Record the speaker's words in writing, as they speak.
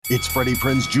It's Freddie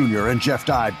Prinze Jr. and Jeff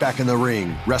Dye back in the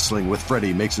ring. Wrestling with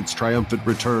Freddie makes its triumphant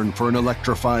return for an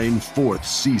electrifying 4th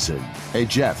season. Hey,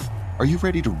 Jeff, are you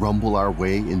ready to rumble our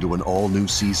way into an all-new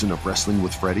season of Wrestling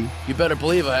with Freddie? You better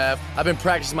believe I have. I've been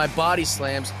practicing my body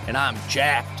slams, and I'm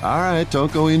jacked. All right,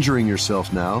 don't go injuring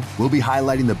yourself now. We'll be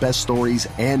highlighting the best stories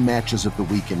and matches of the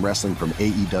week in wrestling from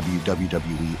AEW,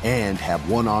 WWE, and have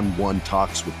one-on-one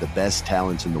talks with the best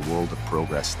talents in the world of pro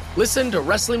wrestling. Listen to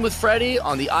Wrestling with Freddie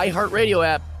on the iHeartRadio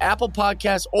app, Apple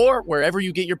Podcasts, or wherever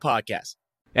you get your podcasts.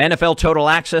 NFL Total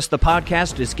Access, the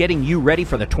podcast, is getting you ready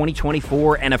for the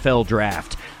 2024 NFL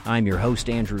Draft. I'm your host,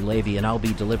 Andrew Levy, and I'll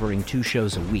be delivering 2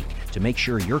 shows a week to make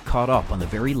sure you're caught up on the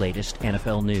very latest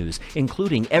NFL news,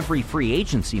 including every free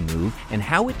agency move and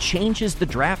how it changes the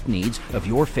draft needs of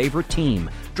your favorite team.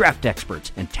 Draft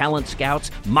experts and talent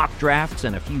scouts, mock drafts,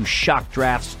 and a few shock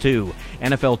drafts, too.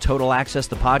 NFL Total Access,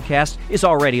 the podcast, is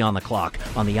already on the clock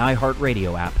on the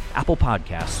iHeartRadio app, Apple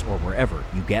Podcasts, or wherever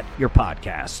you get your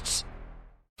podcasts.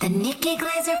 The Nikki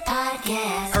Glaser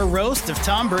Podcast. Her roast of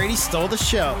Tom Brady stole the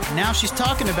show. Now she's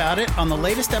talking about it on the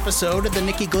latest episode of the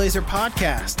Nikki Glaser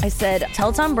Podcast. I said,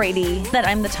 tell Tom Brady that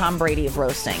I'm the Tom Brady of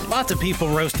roasting. Lots of people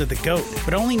roasted the GOAT,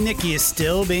 but only Nikki is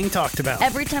still being talked about.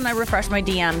 Every time I refresh my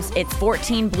DMs, it's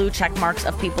 14 blue check marks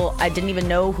of people I didn't even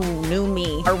know who knew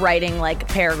me are writing like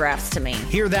paragraphs to me.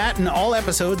 Hear that in all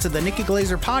episodes of the Nikki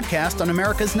Glaser Podcast on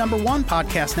America's #1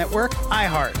 podcast network,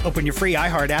 iHeart. Open your free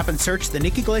iHeart app and search the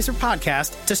Nikki Glaser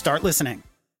Podcast to start listening.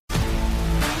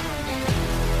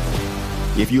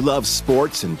 If you love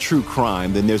sports and true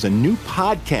crime, then there's a new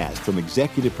podcast from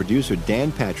executive producer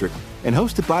Dan Patrick and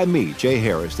hosted by me, Jay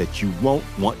Harris, that you won't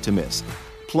want to miss.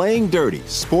 Playing Dirty: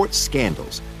 Sports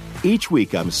Scandals. Each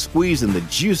week, I'm squeezing the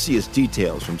juiciest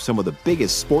details from some of the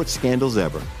biggest sports scandals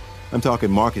ever. I'm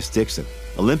talking Marcus Dixon,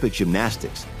 Olympic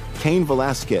gymnastics, Cain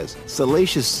Velasquez,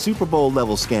 salacious Super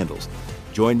Bowl-level scandals.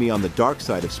 Join me on the dark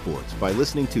side of sports by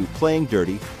listening to Playing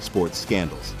Dirty: Sports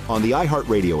Scandals on the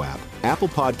iHeartRadio app, Apple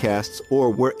Podcasts, or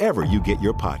wherever you get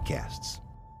your podcasts.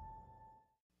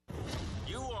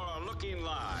 You are looking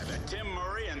live at Tim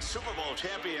Murray and Super Bowl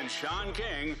champion Sean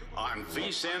King on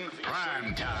VSiN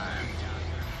Primetime.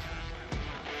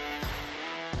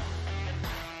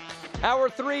 Hour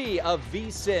 3 of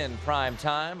VSiN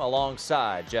Primetime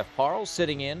alongside Jeff Parles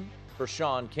sitting in for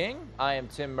Sean King. I am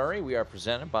Tim Murray. We are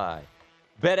presented by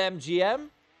BetMGM.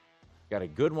 Got a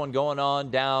good one going on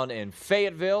down in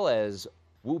Fayetteville as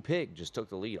Woo Pig just took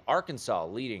the lead. Arkansas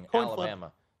leading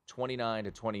Alabama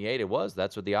 29-28. It was.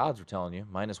 That's what the odds were telling you.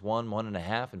 -1,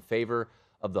 1.5 in favor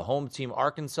of the home team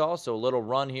Arkansas. So a little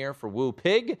run here for Woo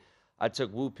Pig. I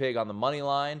took Woo Pig on the money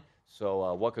line.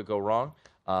 So what could go wrong?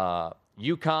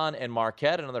 UConn and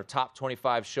Marquette, another top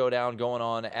 25 showdown going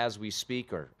on as we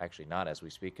speak, or actually not as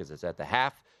we speak because it's at the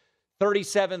half.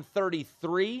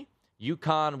 37-33.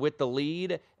 UConn with the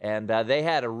lead, and they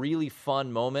had a really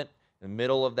fun moment in the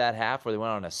middle of that half where they went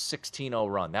on a 16-0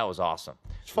 run. That was awesome.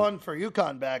 It's fun for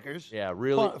UConn backers. Yeah,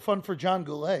 really. Fun for John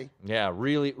Goulet. Yeah,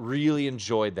 really, really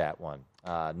enjoyed that one.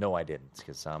 No, I didn't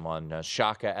because I'm on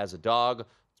Shaka as a dog.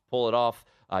 Let's pull it off.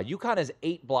 UConn has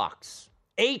 8 blocks.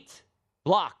 8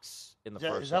 blocks in the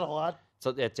first. Is that a lot?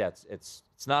 So it's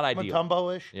not ideal.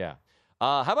 Matumbo-ish? Yeah.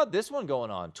 How about this one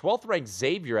going on? 12th ranked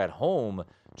Xavier at home,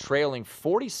 trailing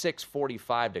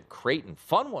 46-45 to Creighton.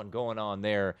 Fun one going on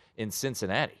there in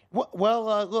Cincinnati. Well,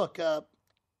 look,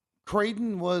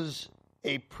 Creighton was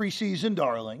a preseason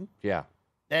darling. Yeah.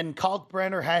 Then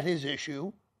Kalkbrenner had his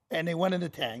issue, and they went in the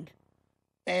tank.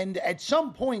 And at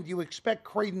some point, you expect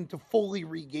Creighton to fully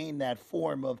regain that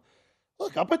form of,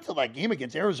 look, up until that game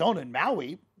against Arizona and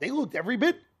Maui, they looked every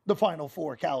bit the Final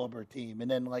Four caliber team.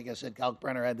 And then, like I said,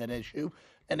 Kalkbrenner had that issue,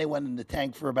 and they went in the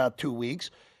tank for about 2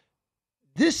 weeks.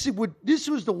 This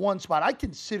was the one spot I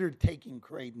considered taking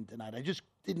Creighton tonight. I just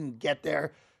didn't get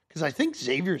there because I think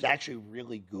Xavier's actually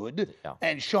really good. Yeah.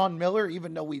 And Sean Miller,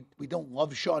 even though we don't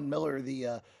love Sean Miller,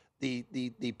 the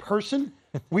person,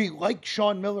 we like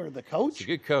Sean Miller, the coach. He's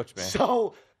a good coach, man.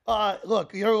 So,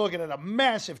 look, you're looking at a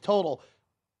massive total.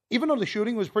 Even though the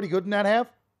shooting was pretty good in that half,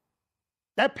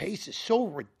 that pace is so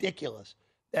ridiculous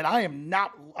that I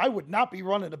would not be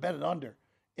running a bet and under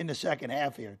in the second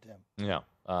half here, Tim. Yeah.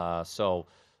 So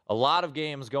a lot of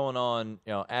games going on,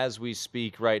 as we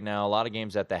speak right now, a lot of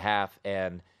games at the half,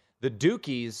 and the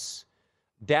Dukies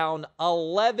down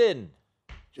 11.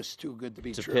 Just too good to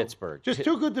be true. Pittsburgh. Just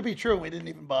too good to be true. We didn't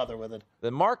even bother with it.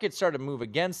 The market started to move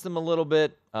against them a little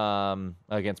bit,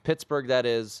 against Pittsburgh, that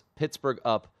is. Pittsburgh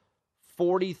up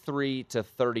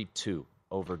 43-32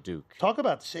 over Duke. Talk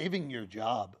about saving your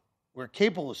job, where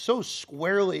Capel is so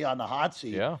squarely on the hot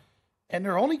seat. Yeah. And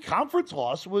their only conference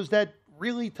loss was that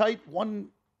really tight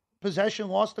one-possession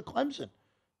loss to Clemson.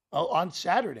 on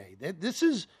Saturday. This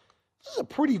is a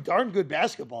pretty darn good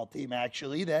basketball team,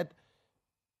 actually, that,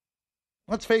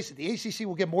 let's face it, the ACC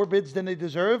will get more bids than they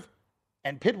deserve,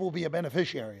 and Pitt will be a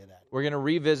beneficiary of that. We're going to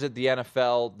revisit the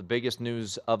NFL, the biggest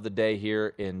news of the day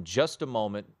here in just a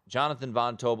moment. Jonathan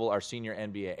Von Tobel, our senior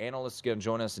NBA analyst, is going to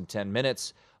join us in 10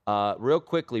 minutes. Real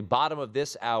quickly, bottom of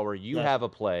this hour, you have a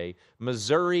play.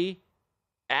 Missouri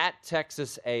at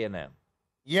Texas A&M.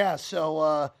 Yeah,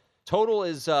 so... total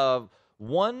is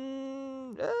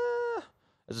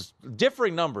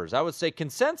differing numbers. I would say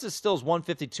consensus still is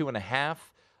 152.5,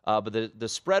 but the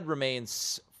spread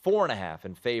remains 4.5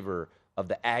 in favor of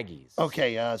the Aggies.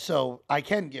 Okay, so I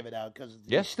can give it out because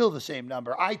it's still the same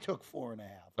number. I took 4.5.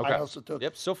 Okay. I also took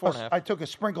still 4.5. I took a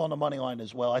sprinkle on the money line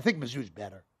as well. I think Mizzou's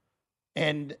better.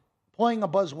 And playing a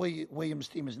Buzz Williams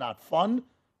team is not fun.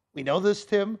 We know this,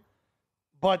 Tim.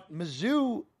 But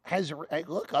Mizzou has,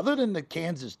 look, other than the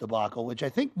Kansas debacle, which I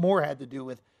think more had to do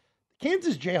with the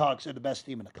Kansas Jayhawks are the best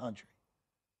team in the country.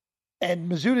 And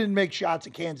Mizzou didn't make shots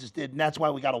and Kansas did, and that's why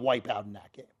we got a wipeout in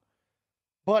that game.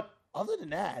 But other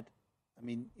than that, I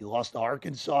mean, you lost to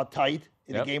Arkansas tight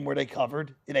in a game where they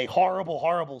covered in a horrible,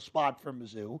 horrible spot for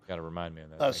Mizzou. Got to remind me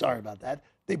of that. Sorry about that.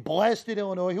 They blasted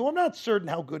Illinois, who I'm not certain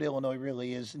how good Illinois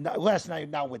really is, last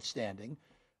night notwithstanding.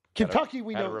 Kentucky,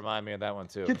 we know. Remind me of that one,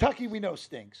 too. Kentucky, we know,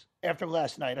 stinks after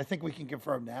last night. I think we can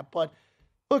confirm that. But,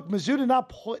 look, Mizzou did not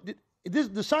play.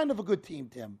 The sign of a good team,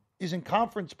 Tim, is in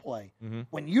conference play. Mm-hmm.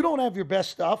 When you don't have your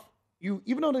best stuff,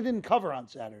 even though they didn't cover on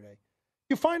Saturday,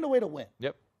 you find a way to win.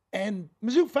 Yep. And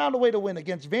Mizzou found a way to win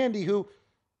against Vandy, who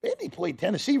Vandy played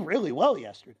Tennessee really well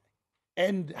yesterday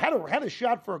and had a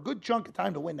shot for a good chunk of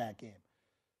time to win that game.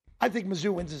 I think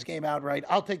Mizzou wins this game outright.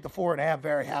 I'll take the 4.5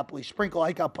 very happily. Sprinkle,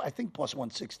 I think, plus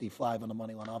 165 on the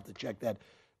money line. I'll have to check that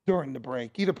during the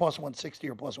break. Either plus 160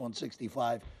 or plus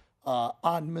 165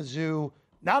 on Mizzou.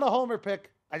 Not a homer pick.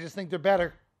 I just think they're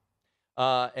better.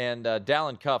 And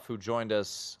Dallin Cuff, who joined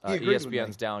us,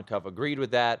 ESPN's Dallin Cuff, agreed with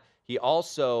that. He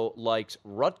also likes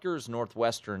Rutgers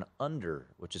Northwestern under,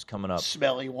 which is coming up.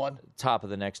 Smelly one. Top of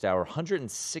the next hour.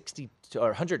 160 or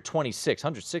 126.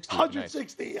 160.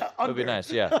 160. Nice. That would be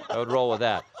nice. Yeah, I would roll with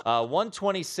that.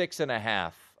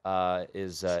 126.5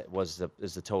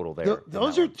 is the total there.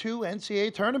 Those are two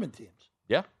NCAA tournament teams.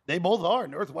 Yeah, they both are.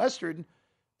 Northwestern,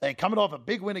 they coming off a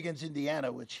big win against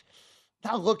Indiana, which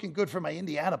not looking good for my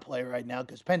Indiana player right now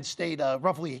because Penn State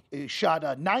roughly shot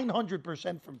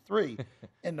 900% from three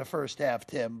in the first half,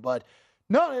 Tim. But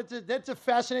no, that's a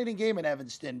fascinating game in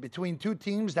Evanston between two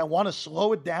teams that want to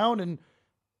slow it down, and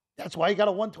that's why you got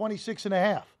a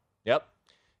 126.5. Yep.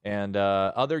 And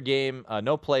other game,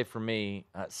 no play for me.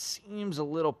 Seems a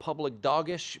little public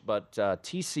doggish, but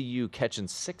TCU catching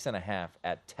 6.5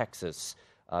 at Texas.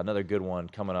 Another good one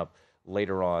coming up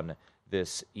later on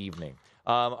this evening.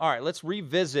 All right, let's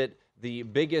revisit the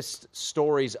biggest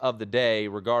stories of the day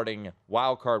regarding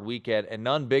Wild Card Weekend, and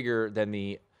none bigger than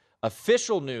the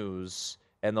official news,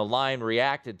 and the line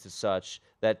reacted to such,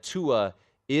 that Tua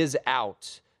is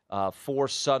out for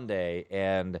Sunday.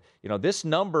 And, this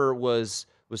number was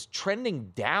trending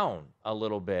down a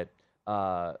little bit,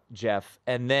 Jeff.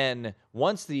 And then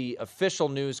once the official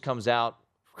news comes out,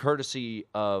 courtesy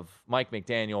of Mike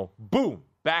McDaniel, boom,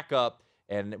 back up.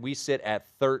 And we sit at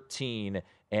 13,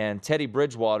 and Teddy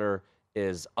Bridgewater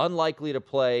is unlikely to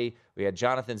play. We had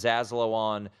Jonathan Zaslow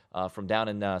on from down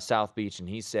in South Beach, and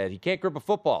he said he can't grip a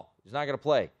football. He's not going to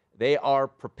play. They are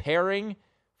preparing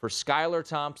for Skylar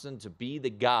Thompson to be the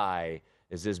guy.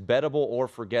 Is this bettable or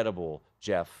forgettable,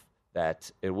 Jeff, that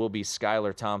it will be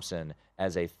Skylar Thompson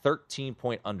as a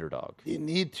 13-point underdog? Do you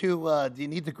need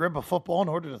to grip a football in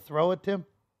order to throw it, Tim?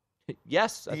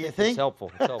 Yes, I think it's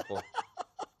helpful. It's helpful.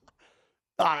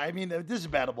 I mean, this is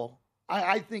bettable.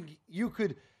 I think you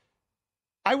could.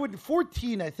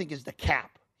 14, I think, is the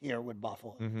cap here with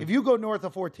Buffalo. Mm-hmm. If you go north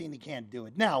of 14, you can't do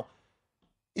it. Now,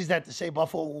 is that to say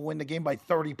Buffalo will win the game by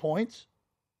 30 points?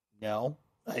 No.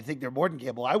 I think they're more than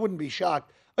capable. I wouldn't be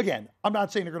shocked. Again, I'm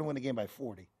not saying they're going to win the game by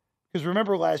 40. Because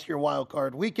remember last year, Wild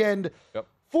Card Weekend,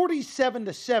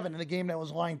 47-7 in a game that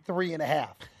was lined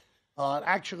 3.5.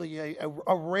 Actually,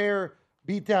 a rare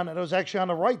beatdown that was actually on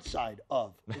the right side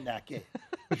of in that game,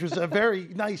 which was a very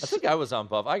nice. I think I was on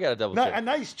Buff. I got to double check. A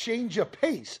nice change of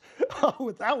pace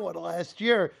with that one last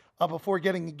year before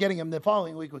getting him the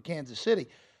following week with Kansas City.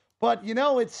 But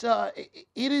it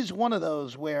is one of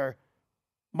those where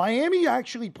Miami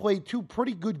actually played two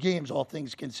pretty good games, all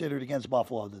things considered, against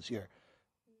Buffalo this year.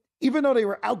 Even though they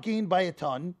were outgained by a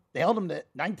ton, they held them to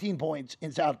 19 points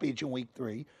in South Beach in Week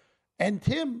 3. And,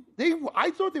 Tim, I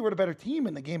thought they were the better team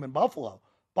in the game in Buffalo.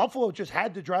 Buffalo just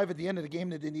had to drive at the end of the game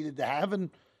that they needed to have,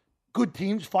 and good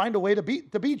teams find a way to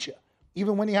beat you.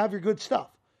 even when you have your good stuff.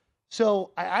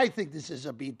 So I think this is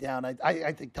a beatdown.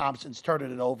 I think Thompson's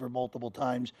turning it over multiple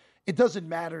times. It doesn't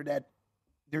matter that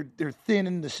they're thin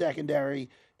in the secondary. It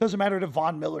doesn't matter that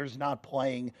Von Miller's not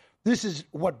playing. This is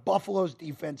what Buffalo's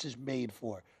defense is made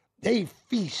for. They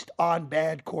feast on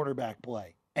bad quarterback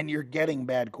play, and you're getting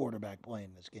bad quarterback play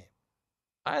in this game.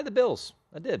 I had the Bills.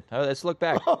 I did. Let's look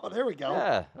back. Oh, there we go.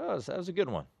 Yeah, that was a good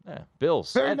one. Yeah,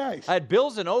 Bills. Very nice. I had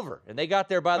Bills and over, and they got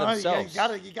there by themselves.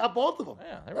 You got both of them.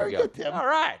 Yeah, there Very we go. good, Tim. All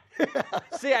right.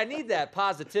 See, I need that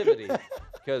positivity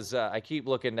because I keep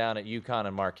looking down at UConn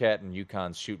and Marquette, and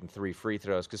UConn's shooting 3 free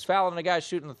throws because fouling a guy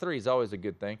shooting the 3 is always a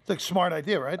good thing. It's a smart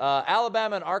idea, right?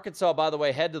 Alabama and Arkansas, by the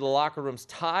way, head to the locker rooms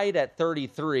tied at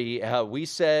 33. We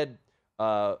said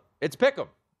it's pick 'em.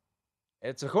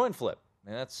 It's a coin flip.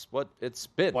 And that's what it's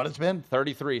been.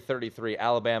 33-33,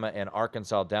 Alabama and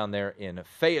Arkansas down there in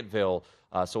Fayetteville.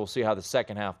 So we'll see how the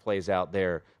second half plays out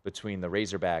there between the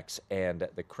Razorbacks and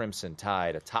the Crimson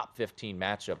Tide. A top 15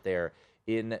 matchup there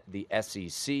in the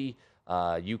SEC.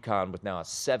 UConn with now a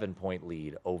 7-point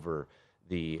lead over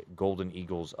the Golden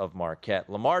Eagles of Marquette.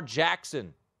 Lamar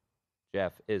Jackson,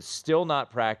 Jeff, is still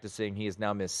not practicing. He has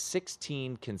now missed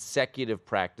 16 consecutive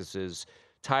practices.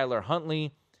 Tyler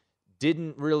Huntley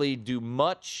didn't really do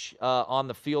much on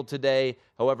the field today.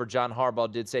 However, John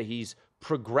Harbaugh did say he's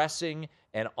progressing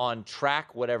and on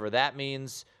track, whatever that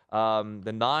means.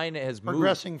 The 9 has moved.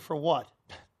 Progressing for what?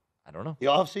 I don't know. The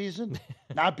offseason?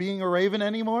 Not being a Raven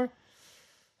anymore?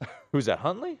 Who's that,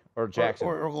 Huntley or Jackson?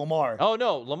 Or Lamar? Oh,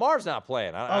 no, Lamar's not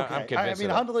playing. I'm convinced.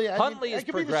 Huntley is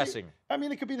progressing.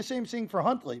 It could be the same thing for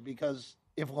Huntley because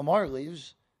if Lamar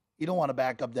leaves, you don't want to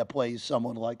back up that plays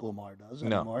someone like Lamar does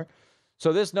anymore. No.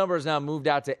 So this number has now moved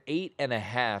out to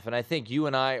 8.5, and I think you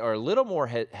and I are a little more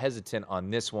hesitant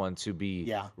on this one to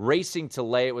be racing to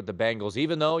lay it with the Bengals,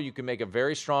 even though you can make a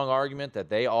very strong argument that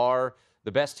they are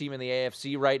the best team in the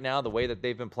AFC right now, the way that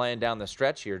they've been playing down the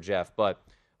stretch here, Jeff. But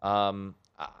I'm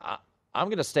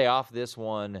going to stay off this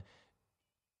one.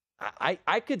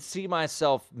 I could see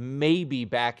myself maybe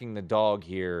backing the dog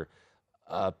here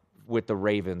with the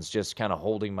Ravens, just kind of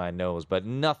holding my nose, but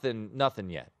nothing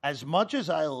yet. As much as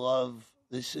I love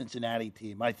this Cincinnati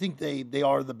team, I think they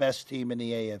are the best team in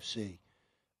the AFC.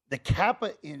 The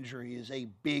Kappa injury is a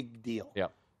big deal.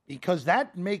 Yep. Because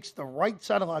that makes the right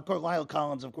side of the line. Lyle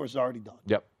Collins, of course, is already done.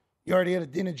 Yep. You already had a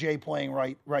Dinah J playing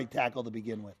right tackle to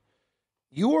begin with.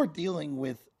 You are dealing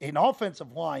with an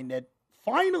offensive line that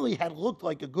finally had looked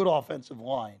like a good offensive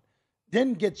line,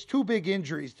 then gets 2 big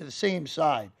injuries to the same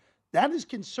side. That is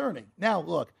concerning. Now,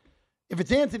 look, if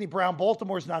it's Anthony Brown,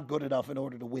 Baltimore's not good enough in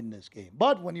order to win this game.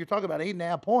 But when you're talking about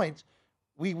 8.5 points,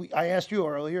 I asked you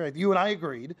earlier, you and I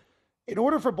agreed, in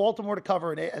order for Baltimore to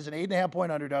cover as an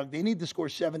 8.5-point underdog, they need to score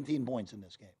 17 points in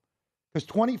this game. Because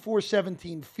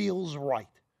 24-17 feels right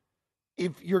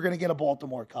if you're going to get a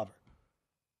Baltimore cover.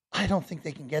 I don't think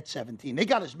they can get 17. They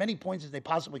got as many points as they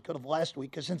possibly could have last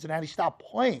week because Cincinnati stopped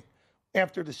playing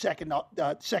after the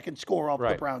second score off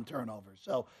the Brown turnover.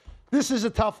 So this is a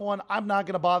tough one. I'm not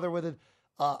going to bother with it.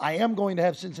 I am going to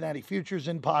have Cincinnati futures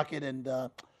in pocket, and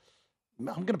I'm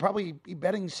going to probably be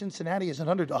betting Cincinnati as an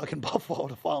underdog in Buffalo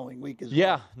the following week as well.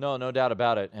 Yeah, no doubt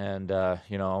about it. And,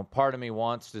 part of me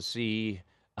wants to see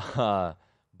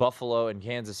Buffalo and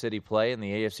Kansas City play in the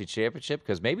AFC Championship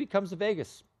because maybe it comes to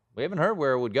Vegas. We haven't heard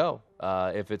where it would go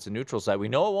if it's a neutral site. We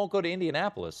know it won't go to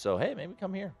Indianapolis. So, hey, maybe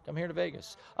come here. Come here to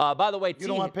Vegas. By the way, you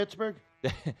don't want Pittsburgh?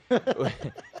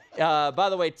 By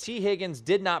the way, T. Higgins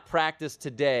did not practice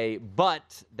today,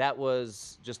 but that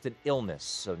was just an illness,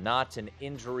 so not an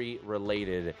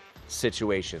injury-related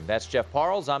situation. That's Jeff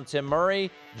Parles. I'm Tim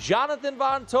Murray. Jonathan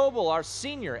Von Tobel, our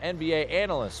senior NBA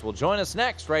analyst, will join us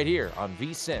next right here on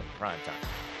VSiN Primetime.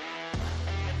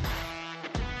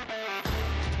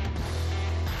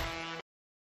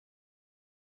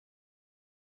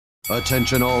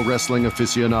 Attention all wrestling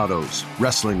aficionados.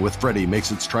 Wrestling with Freddie makes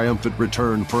its triumphant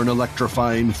return for an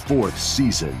electrifying 4th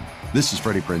season. This is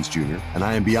Freddie Prinze Jr., and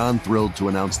I am beyond thrilled to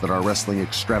announce that our wrestling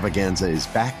extravaganza is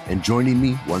back, and joining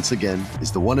me once again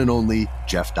is the one and only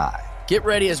Jeff Dye. Get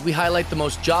ready as we highlight the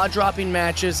most jaw-dropping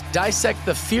matches, dissect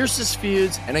the fiercest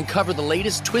feuds, and uncover the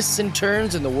latest twists and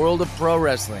turns in the world of pro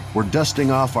wrestling. We're dusting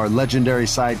off our legendary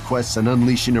side quests and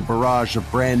unleashing a barrage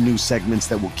of brand new segments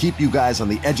that will keep you guys on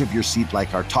the edge of your seat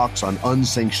like our talks on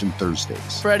Unsanctioned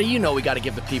Thursdays. Freddie, you know we got to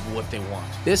give the people what they want.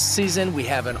 This season, we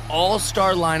have an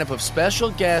all-star lineup of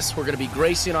special guests who are going to be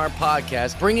gracing our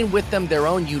podcast, bringing with them their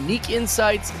own unique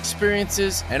insights,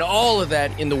 experiences, and all of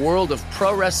that in the world of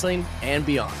pro wrestling and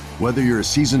beyond. Whether you're a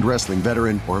seasoned wrestling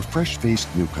veteran or a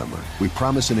fresh-faced newcomer, we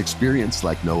promise an experience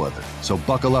like no other. So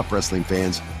buckle up, wrestling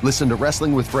fans. Listen to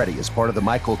Wrestling with Freddie as part of the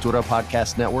My Cultura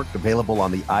Podcast Network, available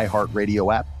on the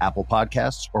iHeartRadio app, Apple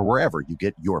Podcasts, or wherever you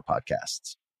get your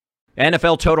podcasts.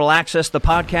 NFL Total Access, the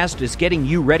podcast, is getting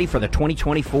you ready for the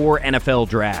 2024 NFL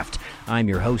Draft. I'm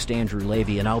your host, Andrew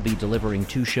Levy, and I'll be delivering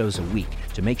 2 shows a week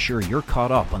to make sure you're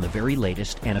caught up on the very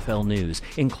latest NFL news,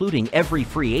 including every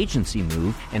free agency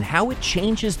move and how it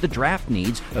changes the draft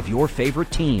needs of your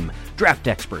favorite team. Draft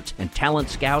experts and talent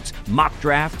scouts, mock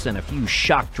drafts, and a few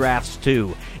shock drafts,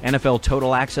 too. NFL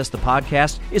Total Access, the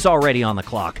podcast, is already on the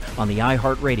clock on the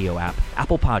iHeartRadio app,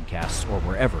 Apple Podcasts, or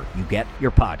wherever you get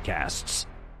your podcasts.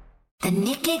 The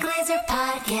Nikki Glaser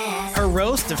Podcast. Her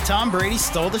roast of Tom Brady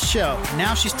stole the show.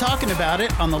 Now she's talking about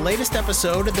it on the latest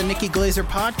episode of the Nikki Glaser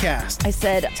Podcast. I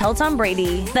said, tell Tom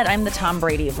Brady that I'm the Tom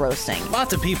Brady of roasting.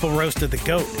 Lots of people roasted the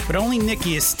GOAT, but only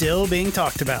Nikki is still being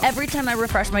talked about. Every time I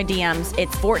refresh my DMs,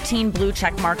 it's 14 blue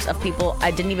check marks of people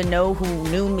I didn't even know who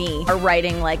knew me are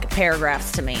writing like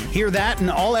paragraphs to me. Hear that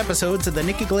in all episodes of the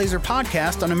Nikki Glaser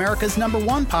Podcast on America's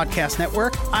 #1 podcast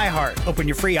network, iHeart. Open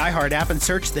your free iHeart app and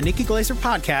search the Nikki Glaser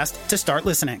Podcast to start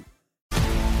listening.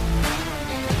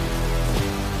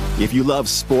 If you love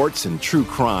sports and true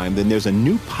crime, then there's a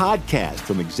new podcast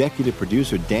from executive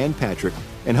producer Dan Patrick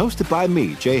and hosted by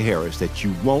me, Jay Harris, that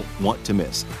you won't want to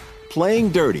miss.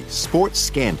 Playing Dirty: Sports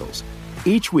Scandals.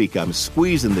 Each week, I'm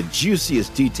squeezing the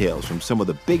juiciest details from some of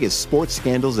the biggest sports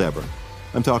scandals ever.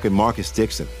 I'm talking Marcus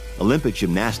Dixon, Olympic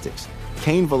gymnastics,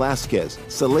 Cain Velasquez,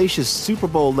 salacious Super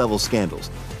Bowl-level scandals.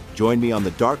 Join me on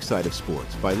the dark side of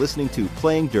sports by listening to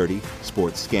Playing Dirty: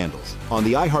 Sports Scandals on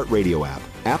the iHeartRadio app,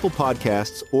 Apple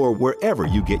Podcasts, or wherever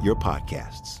you get your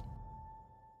podcasts.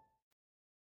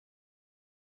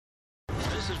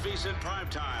 This is VSiN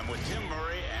Primetime with Tim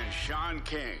Murray and Sean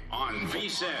King on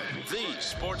VSiN, the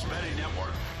sports betting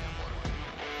network.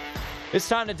 It's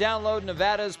time to download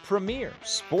Nevada's premier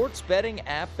sports betting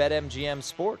app, BetMGM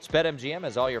Sports. BetMGM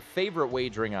has all your favorite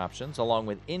wagering options, along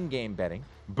with in-game betting,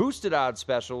 boosted odds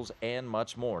specials, and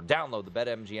much more. Download the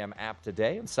BetMGM app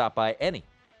today and stop by any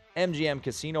MGM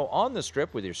casino on the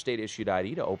Strip with your state-issued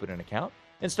ID to open an account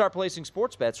and start placing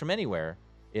sports bets from anywhere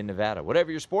in Nevada.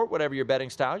 Whatever your sport, whatever your betting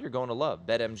style, you're going to love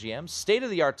BetMGM's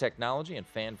state-of-the-art technology and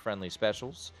fan-friendly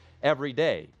specials every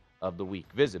day of the week.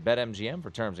 Visit BetMGM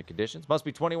for terms and conditions. Must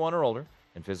be 21 or older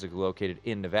and physically located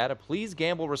in Nevada. Please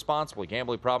gamble responsibly.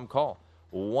 Gambling problem? Call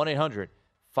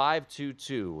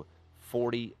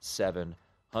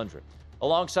 1-800-522-4700.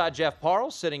 Alongside Jeff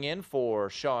Parles, sitting in for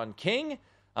Sean King,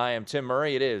 I am Tim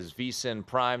Murray. It is VSiN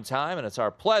Prime Time, and it's our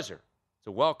pleasure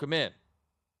to welcome in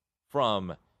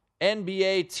from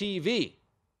NBA TV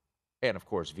and, of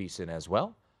course, VSiN as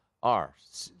well, our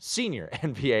senior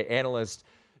NBA analyst,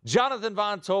 Jonathan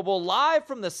Von Tobel, live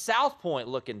from the South Point,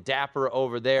 looking dapper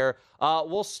over there.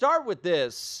 We'll start with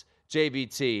this,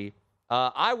 JBT.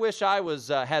 I wish I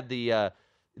had the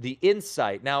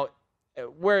insight. Now,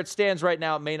 where it stands right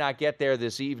now, it may not get there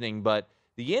this evening, but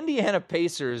the Indiana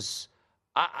Pacers,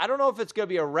 I don't know if it's going to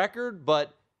be a record,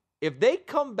 but if they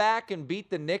come back and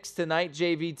beat the Knicks tonight,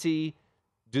 JVT,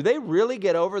 do they really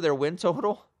get over their win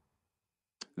total?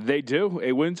 They do.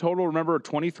 A win total, remember,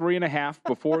 23.5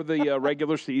 before the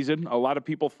regular season. A lot of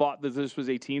people thought that this was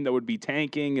a team that would be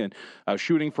tanking and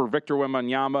shooting for Victor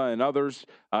Wembanyama and others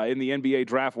in the NBA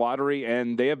draft lottery,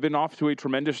 and they have been off to a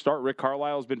tremendous start. Rick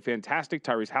Carlisle has been fantastic.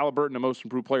 Tyrese Halliburton, the most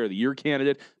improved player of the year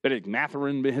candidate. Benedict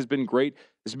Mathurin has been great.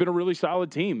 This has been a really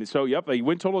solid team. So, yep, a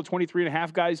win total of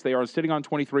 23.5, guys. They are sitting on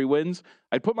 23 wins.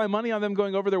 I'd put my money on them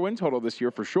going over their win total this year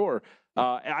for sure.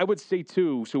 I would say,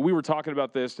 too, so we were talking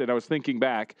about this, and I was thinking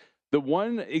back. The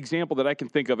one example that I can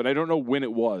think of, and I don't know when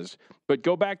it was, but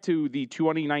go back to the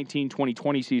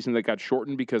 2019-2020 season that got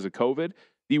shortened because of COVID.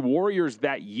 The Warriors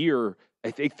that year, I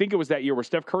think it was that year where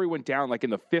Steph Curry went down like in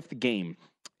the 5th game,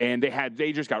 and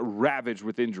they just got ravaged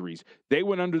with injuries. They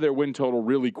went under their win total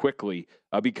really quickly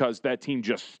because that team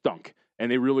just stunk,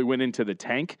 and they really went into the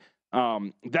tank.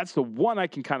 That's the one I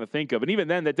can kind of think of. And even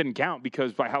then, that didn't count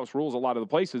because by house rules, a lot of the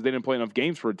places, they didn't play enough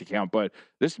games for it to count. But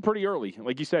this is pretty early.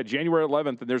 Like you said, January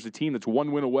 11th, and there's a team that's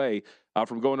 1 win away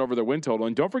from going over their win total.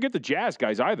 And don't forget the Jazz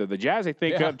guys either. The Jazz, I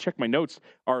think, check my notes,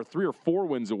 are 3 or 4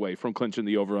 wins away from clinching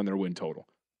the over on their win total.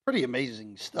 Pretty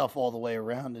amazing stuff all the way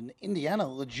around. And Indiana,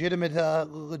 legitimate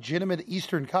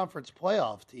Eastern Conference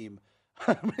playoff team.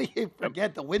 You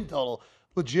forget the win total,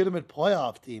 legitimate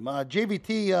playoff team.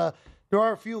 JVT, there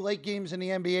are a few late games in the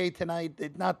NBA tonight.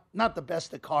 Not the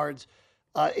best of cards.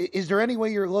 Is there any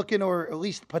way you're looking, or at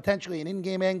least potentially an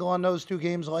in-game angle on those 2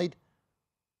 games late?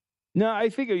 No, I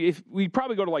think if we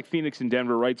probably go to like Phoenix and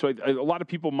Denver, right? So a lot of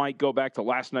people might go back to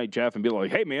last night, Jeff, and be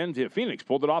like, hey, man, Phoenix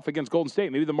pulled it off against Golden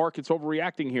State. Maybe the market's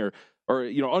overreacting here, or,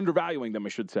 undervaluing them, I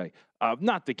should say.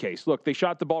 Not the case. Look, they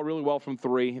shot the ball really well from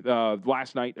three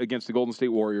last night against the Golden State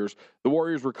Warriors. The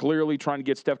Warriors were clearly trying to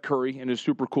get Steph Curry in his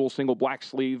super cool single black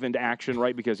sleeve into action,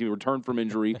 right, because he returned from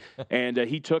injury. And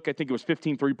he took, I think it was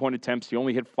 15 three-point attempts. He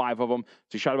only hit 5 of them,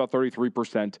 so he shot about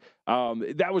 33%.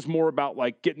 That was more about,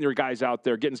 like, getting their guys out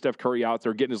there, getting Steph Curry out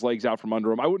there, getting his legs out from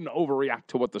under him. I wouldn't overreact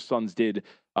to what the Suns did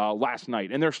last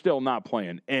night, and they're still not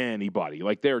playing anybody.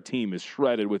 Like, their team is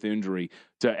shredded with injury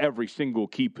to every single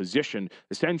key position.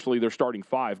 Essentially, they're starting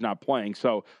 5 not playing.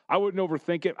 So I wouldn't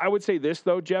overthink it. I would say this,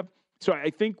 though, Jeff. So I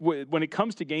think when it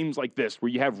comes to games like this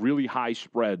where you have really high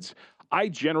spreads, I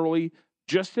generally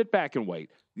just sit back and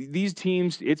wait. These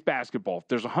teams, it's basketball.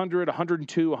 There's 100,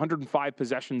 102, 105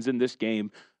 possessions in this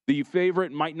game. The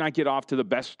favorite might not get off to the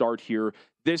best start here.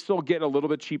 This will get a little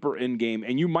bit cheaper in game,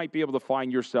 and you might be able to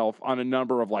find yourself on a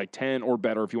number of like 10 or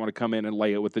better if you want to come in and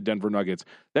lay it with the Denver Nuggets.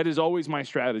 That is always my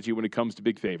strategy when it comes to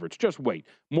big favorites. Just wait.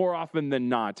 More often than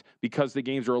not, because the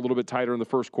games are a little bit tighter in the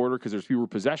first quarter because there's fewer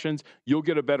possessions, you'll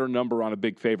get a better number on a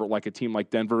big favorite like a team like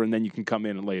Denver, and then you can come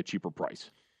in and lay a cheaper price.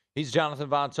 He's Jonathan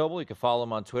Von Tobel. You can follow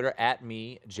him on Twitter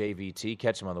 @MeJVT.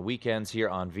 Catch him on the weekends here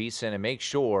on VSiN. And make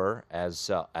sure, as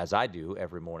I do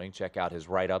every morning, check out his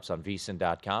write-ups on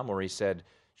VSiN.com where he said, you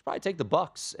should probably take the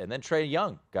Bucks. And then Trae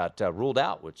Young got ruled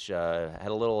out, which had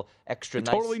a little extra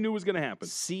nice. Totally knew was going to happen.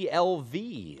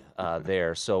 CLV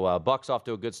there. So Bucks off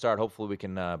to a good start. Hopefully we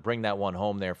can bring that one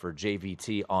home there for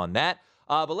JVT on that.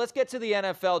 But let's get to the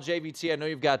NFL, JVT. I know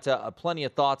you've got plenty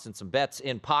of thoughts and some bets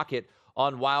in pocket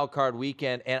on Wild Card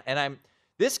Weekend, and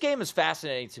this game is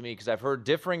fascinating to me because I've heard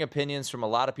differing opinions from a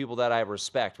lot of people that I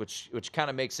respect, which kind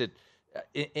of makes it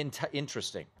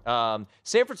interesting.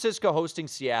 San Francisco hosting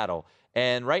Seattle,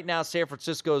 and right now San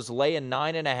Francisco's laying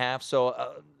 9.5,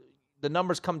 so the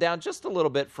numbers come down just a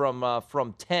little bit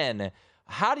from 10.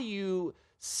 How do you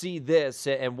see this,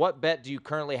 and what bet do you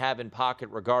currently have in pocket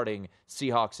regarding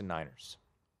Seahawks and Niners?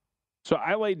 So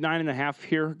I laid 9.5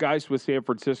 here, guys, with San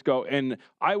Francisco, and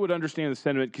I would understand the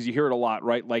sentiment because you hear it a lot,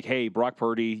 right? Like, hey, Brock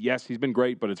Purdy, yes, he's been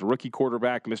great, but it's a rookie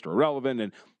quarterback, Mr. Irrelevant,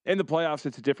 and in the playoffs,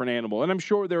 it's a different animal. And I'm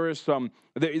sure there's some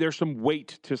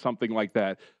weight to something like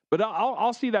that. But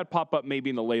I'll see that pop up maybe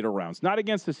in the later rounds. Not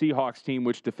against the Seahawks team,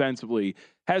 which defensively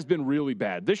has been really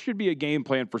bad. This should be a game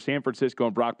plan for San Francisco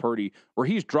and Brock Purdy where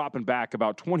he's dropping back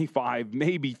about 25,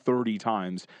 maybe 30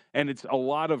 times. And it's a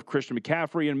lot of Christian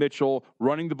McCaffrey and Mitchell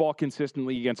running the ball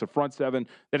consistently against a front seven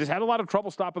that has had a lot of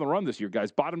trouble stopping the run this year, guys.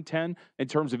 Bottom 10 in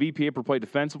terms of EPA per play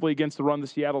defensively against the run, the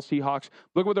Seattle Seahawks.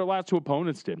 Look what their last 2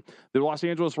 opponents did. The Los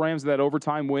Angeles Rams, that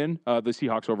overtime win, the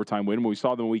Seahawks overtime win, when we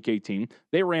saw them in Week 18,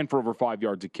 they ran for over 5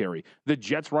 yards a carry. The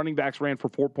Jets running backs ran for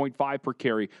 4.5 per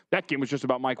carry. That game was just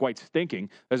about Mike White stinking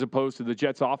as opposed to the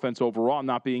Jets offense overall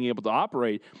not being able to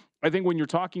operate. I think when you're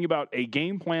talking about a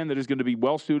game plan that is going to be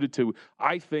well suited to,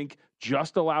 I think,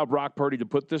 just allow Brock Purdy to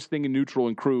put this thing in neutral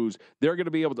and cruise, they're going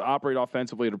to be able to operate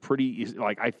offensively at a pretty,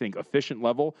 I think, efficient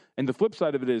level. And the flip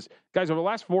side of it is, guys, over the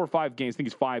last 4 or 5 games, I think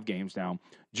it's 5 games now,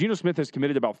 Geno Smith has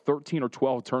committed about 13 or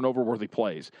 12 turnover-worthy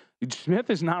plays. Smith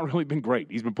has not really been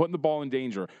great. He's been putting the ball in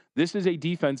danger. This is a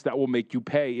defense that will make you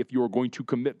pay if you are going to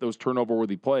commit those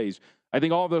turnover-worthy plays. I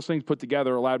think all of those things put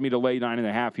together allowed me to lay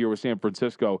 9.5 here with San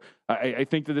Francisco. I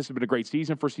think that this has been a great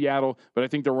season for Seattle, but I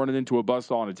think they're running into a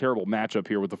buzzsaw and a terrible matchup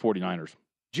here with the 49ers.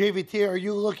 JVT, are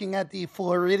you looking at the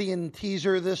Floridian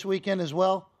teaser this weekend as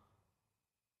well?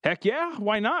 Heck yeah,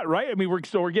 why not, right? I mean,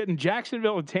 we're getting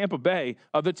Jacksonville and Tampa Bay,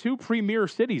 the 2 premier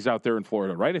cities out there in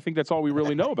Florida, right? I think that's all we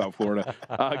really know about Florida.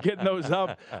 Getting those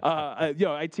up,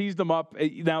 I teased them up.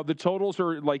 Now the totals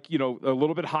are a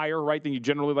little bit higher, right, than you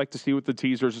generally like to see with the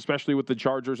teasers, especially with the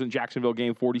Chargers and Jacksonville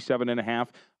game, 47.5.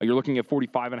 You're looking at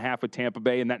 45.5 with Tampa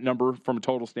Bay, and that number from a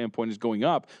total standpoint is going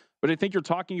up. But I think you're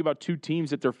talking about 2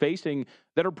 teams that they're facing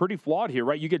that are pretty flawed here,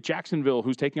 right? You get Jacksonville,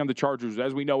 who's taking on the Chargers.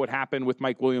 As we know what happened with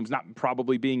Mike Williams not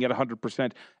probably being at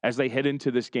 100% as they head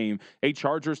into this game. A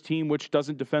Chargers team which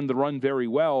doesn't defend the run very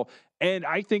well. And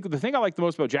I think the thing I like the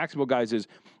most about Jacksonville, guys, is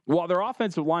while their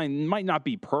offensive line might not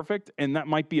be perfect, and that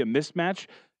might be a mismatch,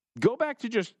 go back to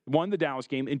just 1, the Dallas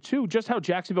game, and 2, just how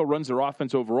Jacksonville runs their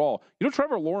offense overall.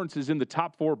 Trevor Lawrence is in the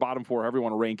top 4, bottom 4, however you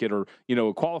want to rank it or,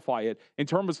 qualify it in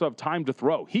terms of time to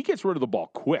throw. He gets rid of the ball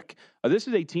quick. This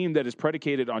is a team that is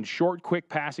predicated on short, quick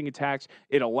passing attacks.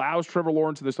 It allows Trevor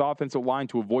Lawrence and this offensive line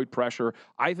to avoid pressure.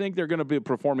 I think they're going to be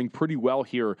performing pretty well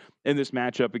here in this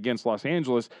matchup against Los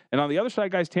Angeles. And on the other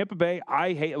side, guys, Tampa Bay,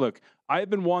 I've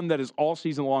been one that has all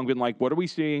season long been like, what are we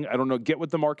seeing? I don't know. Get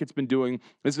what the market's been doing.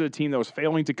 This is a team that was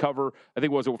failing to cover. I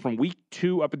think it was from week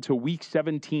 2 up until week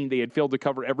 17. They had failed to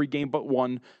cover every game but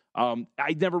one. I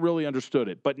never really understood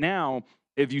it. But now,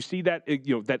 if you see that,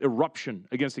 that eruption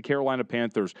against the Carolina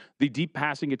Panthers, the deep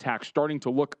passing attack starting to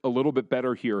look a little bit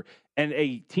better here, and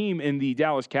a team in the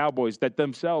Dallas Cowboys that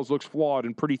themselves looks flawed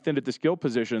and pretty thin at the skill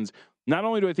positions, not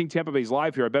only do I think Tampa Bay's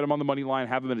live here, I bet them on the money line,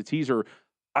 have them in a teaser.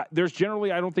 There's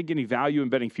generally, I don't think, any value in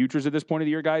betting futures at this point of the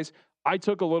year, guys. I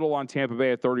took a little on Tampa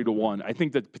Bay at 30-1. I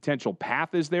think the potential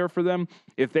path is there for them.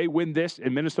 If they win this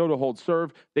and Minnesota holds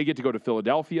serve, they get to go to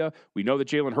Philadelphia. We know that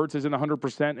Jalen Hurts isn't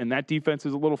 100%, and that defense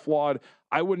is a little flawed.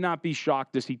 I would not be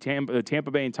shocked to see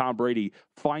Tampa Bay and Tom Brady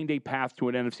find a path to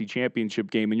an NFC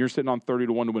championship game, and you're sitting on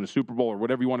 30-1 to win a Super Bowl or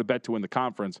whatever you want to bet to win the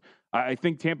conference. I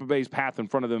think Tampa Bay's path in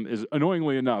front of them is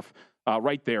annoyingly enough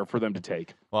right there for them to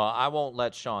take. Well, I won't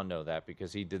let Sean know that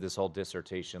because he did this whole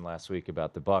dissertation last week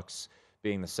about the Bucs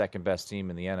being the second best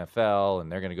team in the NFL,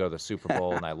 and they're going to go to the Super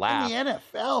Bowl, and I laughed. In the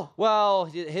NFL? Well,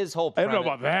 his whole premise, I don't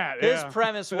know about that. His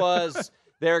premise was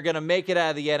they're going to make it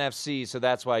out of the NFC, so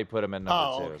that's why he put them in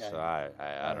number 2. Okay. So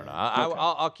I don't know.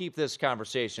 I'll keep this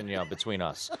conversation between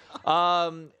us.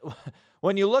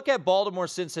 When you look at Baltimore,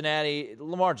 Cincinnati,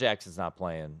 Lamar Jackson's not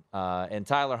playing, and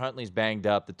Tyler Huntley's banged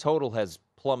up. The total has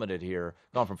plummeted here,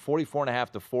 gone from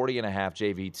 44.5 to 40.5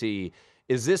 JVT.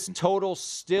 Is this total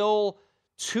still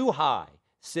too high,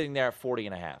 sitting there at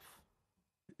 40.5?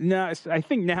 No, I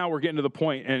think now we're getting to the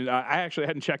point, and I actually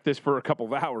hadn't checked this for a couple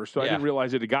of hours, so I didn't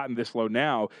realize it had gotten this low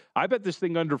now. I bet this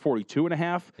thing under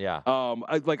 42.5. Yeah.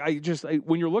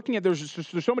 When you're looking at, there's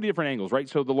so many different angles, right?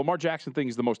 So the Lamar Jackson thing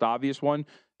is the most obvious one.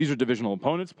 These are divisional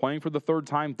opponents playing for the third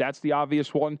time. That's the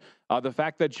obvious one. The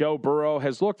fact that Joe Burrow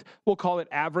has looked, we'll call it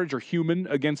average or human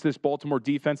against this Baltimore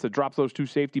defense that drops those 2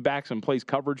 safety backs and plays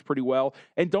coverage pretty well.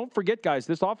 And don't forget, guys,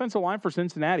 this offensive line for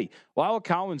Cincinnati, Lyle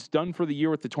Collins done for the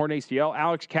year with the torn ACL.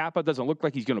 Alex Kappa doesn't look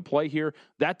like he's going to play here.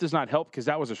 That does not help because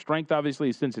that was a strength, obviously,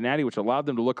 of Cincinnati, which allowed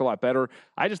them to look a lot better.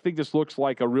 I just think this looks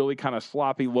like a really kind of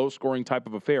sloppy, low-scoring type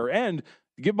of affair. And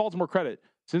to give Baltimore credit,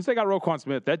 since they got Roquan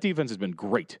Smith, that defense has been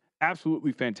great.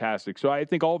 Absolutely fantastic. So I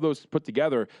think all of those put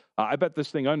together, I bet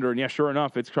this thing under. And, yeah, sure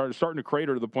enough, it's starting to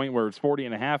crater to the point where it's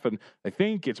 40.5. And I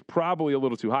think it's probably a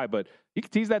little too high. But you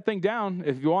can tease that thing down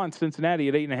if you want. Cincinnati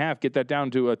at 8.5, get that down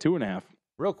to 2.5.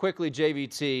 Real quickly,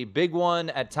 JVT, big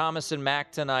one at Thomas and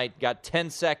Mack tonight. Got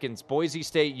 10 seconds. Boise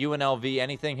State, UNLV.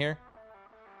 Anything here?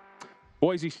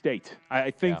 Boise State. I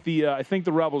think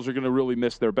the Rebels are going to really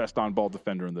miss their best on-ball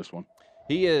defender in this one.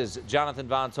 He is Jonathan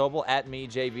Von Tobel, at me,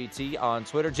 JVT, on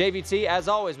Twitter. JVT, as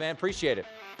always, man, appreciate it.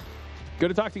 Good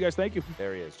to talk to you guys. Thank you.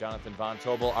 There he is, Jonathan Von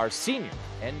Tobel, our senior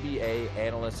NBA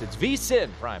analyst. It's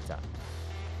VSiN Primetime.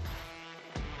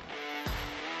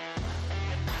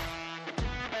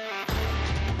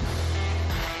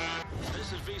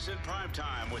 This is VSiN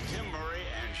Primetime with Tim Murray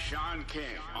and Sean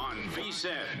King on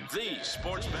VSiN, the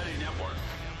Sports Betting Network.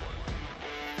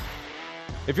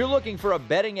 If you're looking for a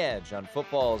betting edge on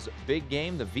football's big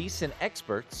game, the VSiN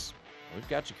experts, we've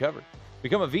got you covered.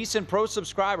 Become a VSiN Pro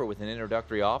subscriber with an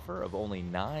introductory offer of only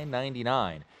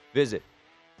 $9.99.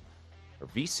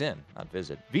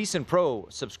 VSiN Pro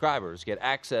subscribers get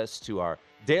access to our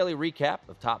daily recap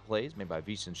of top plays made by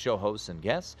VSiN show hosts and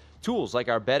guests, tools like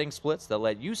our betting splits that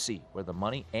let you see where the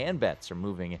money and bets are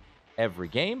moving every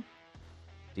game,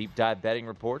 deep dive betting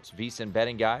reports, VSiN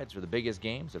betting guides for the biggest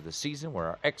games of the season where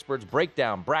our experts break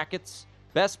down brackets,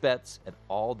 best bets, and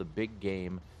all the big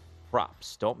game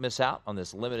props. Don't miss out on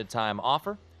this limited time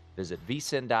offer. Visit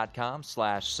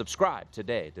vsin.com/subscribe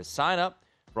today to sign up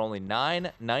for only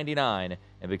 $9.99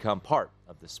 and become part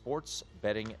of the Sports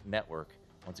Betting Network.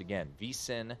 Once again,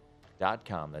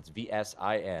 vsin.com. That's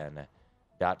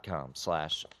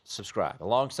VSIN.com/subscribe.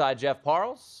 Alongside Jeff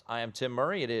Parles, I am Tim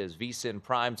Murray. It is VSiN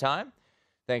Primetime.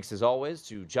 Thanks, as always,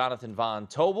 to Jonathan Von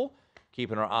Tobel,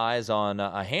 keeping our eyes on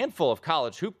a handful of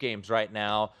college hoop games right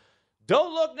now.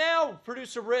 Don't look now,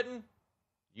 producer Britton.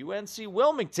 UNC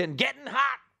Wilmington getting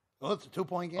hot. Well, it's a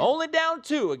 2-point game. Only down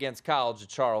 2 against College of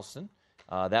Charleston.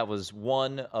 That was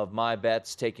one of my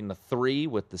bets, taking the 3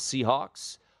 with the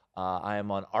Seahawks. I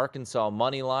am on Arkansas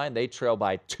money line. They trail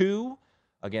by 2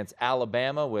 against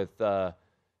Alabama with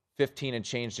 15 and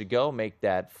change to go. Make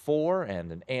that 4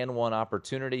 and an and 1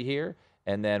 opportunity here.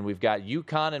 And then we've got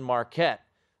UConn and Marquette.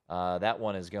 That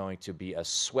one is going to be a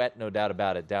sweat, no doubt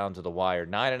about it, down to the wire.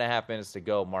 9.5 minutes to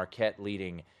go. Marquette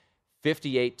leading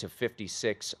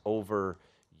 58-56 over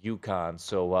UConn.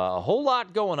 So a whole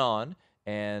lot going on.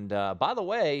 And by the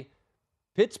way,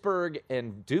 Pittsburgh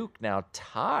and Duke now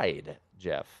tied,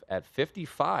 Jeff, at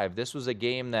 55. This was a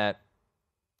game that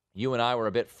you and I were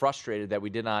a bit frustrated that we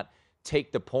did not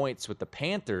take the points with the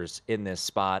Panthers in this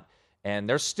spot, and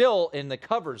they're still in the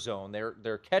cover zone.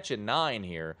 They're catching 9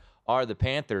 here, are the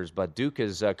Panthers, but Duke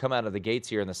has come out of the gates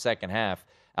here in the second half,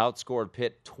 outscored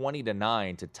Pitt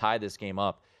 20-9 to tie this game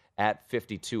up at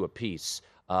 52 apiece.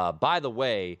 By the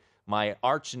way, my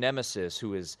arch nemesis,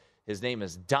 his name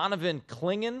is Donovan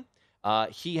Clingan,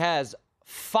 he has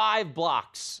 5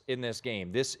 blocks in this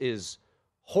game. This is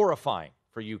horrifying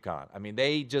for UConn. I mean,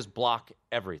 they just block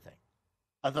everything.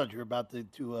 I thought you were about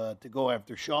to go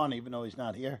after Sean, even though he's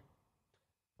not here.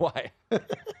 Why?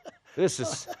 This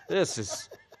is.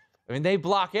 I mean, they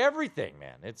block everything,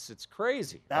 man. It's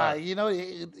crazy. You know,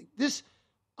 this.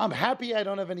 I'm happy I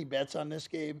don't have any bets on this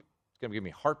game. It's gonna give me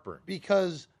heartburn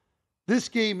because this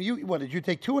game. What did you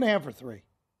take? 2.5 or 3?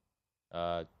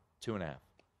 2.5.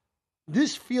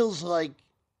 This feels like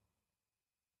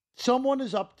someone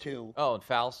is up 2. Oh, and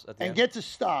fouls at the end. Gets a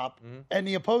stop, and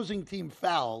the opposing team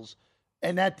fouls,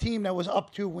 and that team that was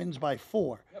up 2 wins by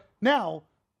 4. Yep. Now,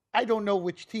 I don't know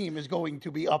which team is going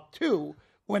to be up 2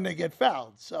 when they get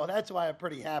fouled. So that's why I'm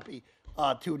pretty happy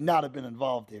to not have been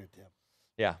involved here, Tim.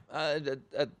 Yeah,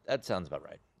 that sounds about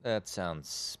right. That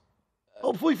sounds...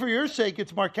 Hopefully for your sake,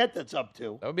 it's Marquette that's up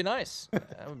 2. That would be nice.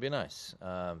 That would be nice.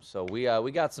 So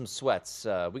we got some sweats.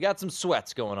 We got some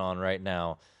sweats going on right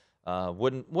now.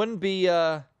 Wouldn't be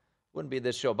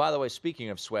this show. By the way, speaking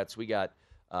of sweats, we got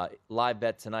live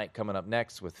bet tonight coming up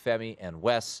next with Femi and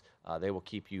Wes. They will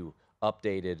keep you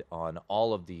updated on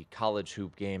all of the college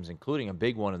hoop games, including a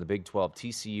big one in the Big 12,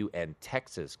 TCU and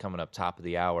Texas coming up top of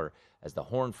the hour as the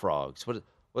Horned Frogs. What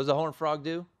does the Horned Frog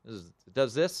do?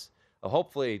 Does this?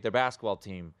 Hopefully their basketball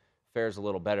team fares a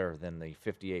little better than the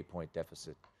 58-point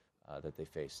deficit that they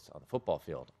faced on the football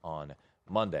field on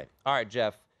Monday. All right,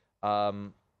 Jeff,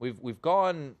 we've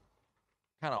gone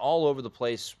kind of all over the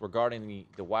place regarding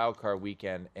the wild card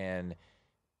weekend, and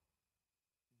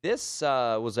this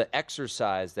was an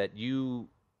exercise that you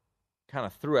kind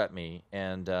of threw at me,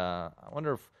 and I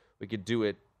wonder if we could do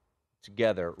it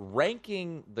together.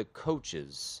 Ranking the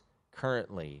coaches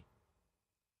currently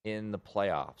in the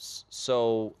playoffs.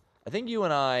 So I think you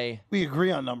and I... We agree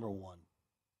on number 1.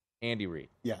 Andy Reid.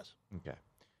 Yes. Okay.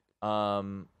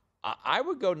 I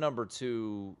would go number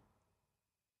 2.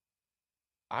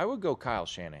 I would go Kyle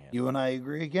Shanahan. You and I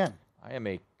agree again. I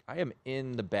am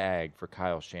in the bag for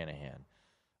Kyle Shanahan.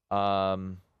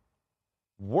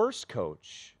 Worst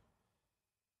coach.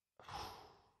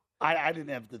 I didn't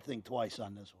have to think twice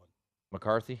on this one.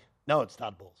 McCarthy? No, it's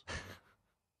Todd Bowles.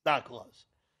 Not close.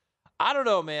 I don't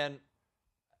know, man.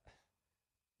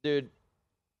 Dude,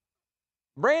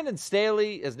 Brandon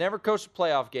Staley has never coached a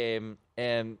playoff game,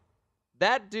 and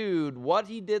that dude, what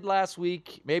he did last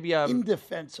week, maybe I'm...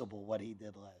 Indefensible what he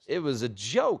did last week. It was a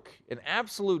joke, an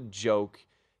absolute joke.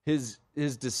 His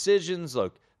decisions,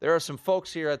 look, there are some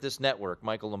folks here at this network,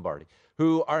 Michael Lombardi,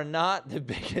 who are not the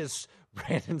biggest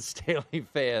Brandon Staley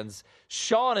fans.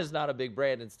 Sean is not a big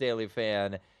Brandon Staley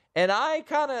fan. And I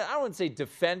wouldn't say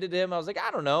defended him. I was like, I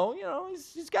don't know. You know,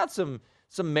 he's got some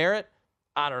merit.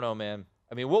 I don't know, man.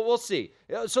 I mean, we'll see.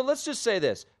 So let's just say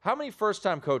this. How many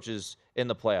first-time coaches in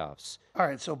the playoffs? All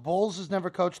right, so Bowles has never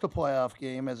coached a playoff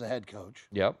game as a head coach.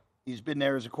 Yep. He's been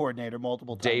there as a coordinator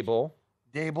multiple times.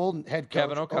 Dable, head coach.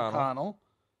 Kevin O'Connell.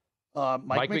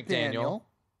 Mike McDaniel.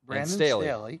 Brandon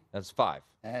Staley. That's 5.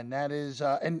 And that is,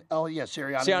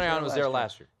 Sirianni. Sirianni was there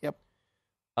last year. Yep.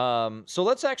 So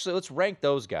let's rank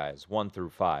those guys 1 through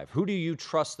 5. Who do you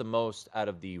trust the most out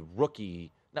of the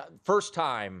rookie,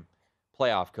 first-time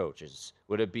playoff coaches?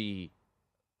 Would it be,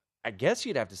 I guess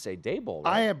you'd have to say Dable,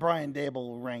 right? I have Brian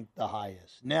Dable ranked the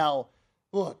highest. Now,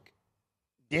 look,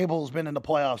 Dable's been in the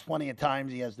playoffs plenty of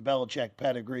times. He has the Belichick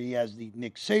pedigree. He has the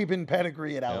Nick Saban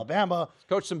pedigree at Alabama. He's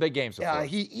coached some big games. Yeah,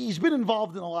 he's been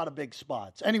involved in a lot of big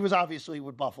spots. And he was obviously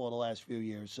with Buffalo the last few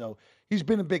years. So he's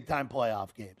been in big-time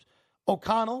playoff games.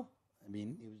 O'Connell, I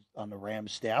mean, he was on the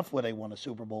Rams staff where they won a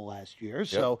Super Bowl last year. Yep.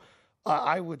 So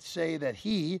I would say that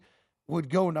he would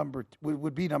go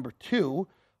would be number 2.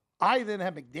 I then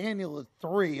have McDaniel at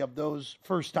 3 of those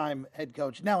first-time head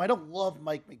coach. Now, I don't love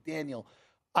Mike McDaniel.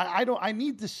 I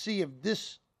need to see if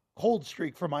this cold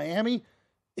streak for Miami,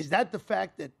 is that the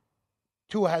fact that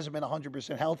Tua hasn't been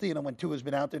 100% healthy, and when Tua's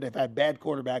been out there, they've had bad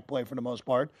quarterback play for the most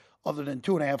part, other than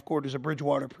 2.5 quarters of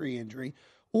Bridgewater pre-injury,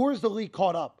 or is the league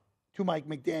caught up to Mike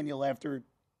McDaniel after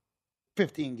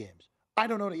 15 games? I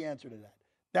don't know the answer to that.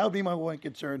 That would be my one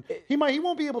concern. He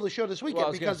won't be able to show this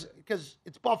weekend because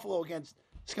it's Buffalo against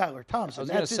Skylar Thompson. I was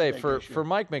going to say, for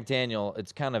Mike McDaniel,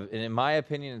 it's kind of, in my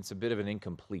opinion, it's a bit of an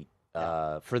incomplete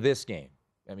for this game.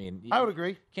 I mean, I would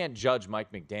agree. You can't judge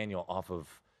Mike McDaniel off of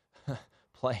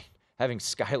having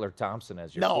Skylar Thompson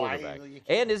as your quarterback.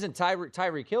 And isn't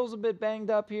Tyreek Hill's a bit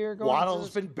banged up here? Waddle's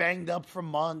been banged up for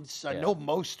months. I know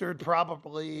Mostert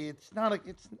probably. It's not.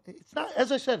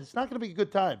 As I said, it's not going to be a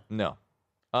good time. No.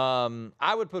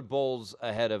 I would put Bowles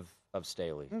ahead of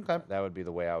Staley. Okay. That would be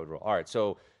the way I would roll. All right,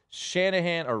 so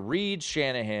Shanahan or Reed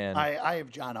Shanahan. I have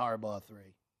John Harbaugh 3.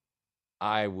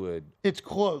 I would. It's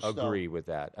close. Agree with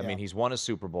that. I mean, he's won a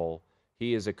Super Bowl.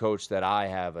 He is a coach that I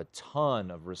have a ton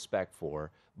of respect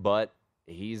for, but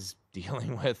he's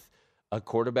dealing with a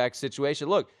quarterback situation.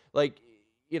 Look, like,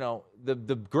 you know, the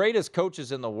greatest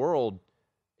coaches in the world,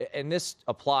 and this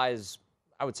applies,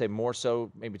 I would say more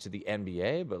so maybe to the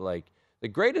NBA, but like the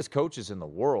greatest coaches in the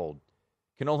world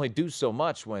can only do so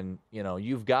much when, you know,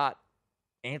 you've got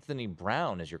Anthony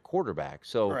Brown as your quarterback.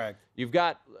 So Correct. You've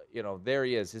got, you know, there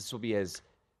he is. This will be his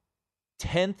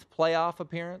 10th playoff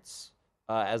appearance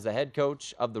as the head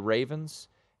coach of the Ravens.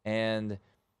 And,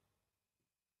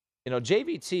 you know,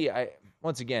 JVT,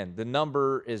 once again, the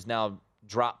number is now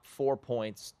dropped 4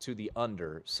 points to the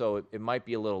under. So it might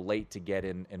be a little late to get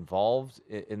involved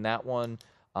in that one.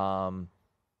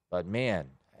 But, man,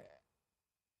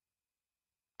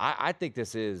 I think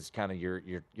this is kind of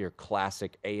your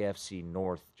classic AFC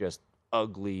North, just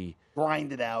ugly.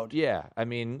 Grind it out. Yeah. I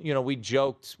mean, you know, we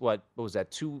joked, what was that,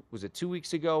 2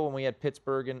 weeks ago when we had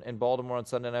Pittsburgh and Baltimore on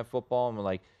Sunday Night Football? And we're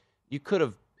like, you could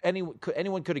have,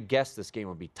 anyone could have guessed this game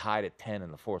would be tied at 10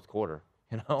 in the fourth quarter,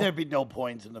 you know? There'd be no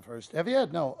points in the first half. Yeah,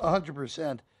 no,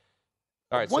 100%.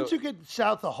 All right. Once you get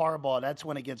south of Harbaugh, that's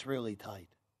when it gets really tight.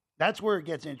 That's where it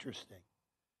gets interesting.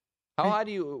 Where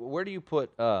do you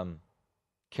put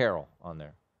Carroll on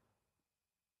there?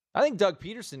 I think Doug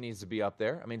Peterson needs to be up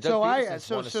there. I mean, Doug Peterson's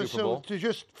won a Super Bowl. To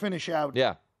just finish out,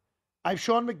 yeah, I have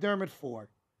Sean McDermott 4.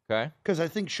 Okay. Because I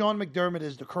think Sean McDermott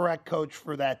is the correct coach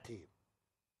for that team.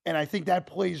 And I think that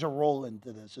plays a role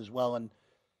into this as well. And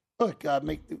look,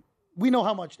 we know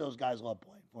how much those guys love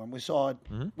playing for him. We saw it.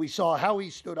 Mm-hmm. We saw how he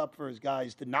stood up for his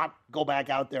guys to not go back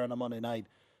out there on a Monday night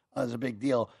as a big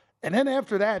deal. And then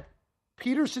after that,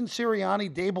 Peterson,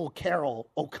 Sirianni, Dable, Carroll,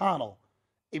 O'Connell.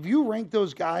 If you rank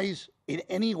those guys in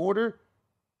any order,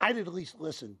 I'd at least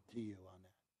listen to you on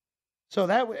that. So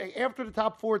that after the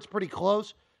top 4, it's pretty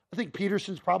close. I think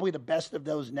Peterson's probably the best of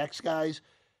those next guys.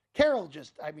 Carroll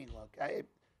just, I mean, look,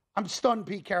 I'm stunned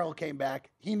Pete Carroll came back.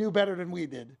 He knew better than we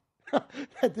did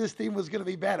that this team was going to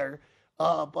be better.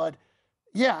 But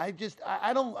yeah,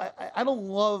 I don't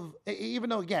love, even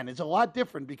though again, it's a lot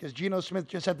different because Geno Smith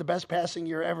just had the best passing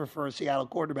year ever for a Seattle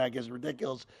quarterback, as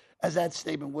ridiculous as that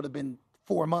statement would have been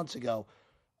 4 months ago.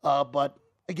 But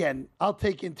again, I'll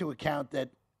take into account that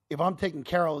if I'm taking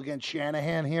Carroll against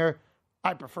Shanahan here,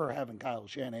 I prefer having Kyle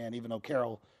Shanahan, even though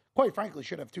Carroll, quite frankly,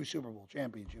 should have 2 Super Bowl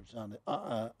championships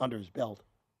under his belt.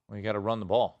 Well, you got to run the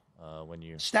ball when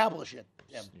you establish it.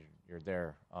 Yeah. You're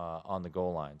there on the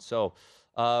goal line. So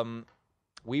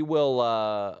we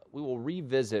will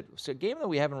revisit. So a game that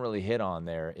we haven't really hit on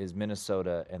there is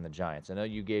Minnesota and the Giants. I know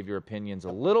you gave your opinions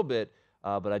a little bit,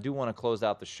 but I do want to close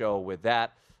out the show with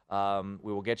that.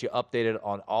 We will get you updated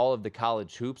on all of the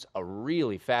college hoops. A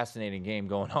really fascinating game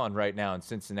going on right now in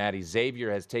Cincinnati.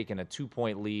 Xavier has taken a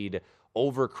 2-point lead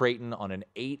over Creighton on an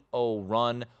 8-0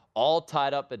 run, all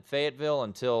tied up at Fayetteville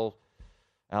until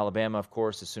Alabama, of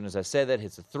course, as soon as I say that,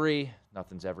 hits a 3.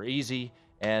 Nothing's ever easy.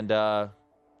 And College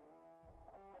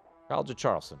of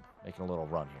Charleston making a little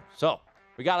run here. So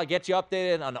we got to get you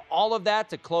updated on all of that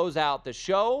to close out the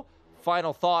show.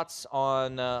 Final thoughts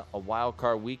on a wild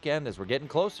card weekend as we're getting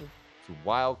closer to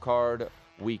wild card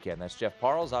weekend. That's Jeff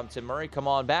Parles. I'm Tim Murray. Come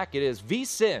on back. It is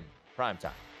VSiN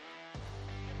Primetime.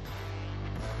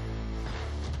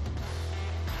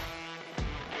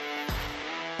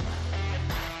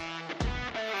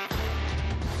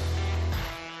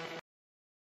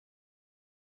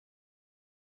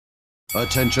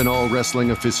 Attention all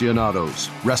wrestling aficionados.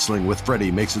 Wrestling with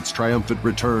Freddie makes its triumphant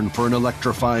return for an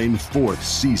electrifying 4th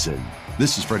season.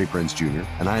 This is Freddie Prinze Jr.,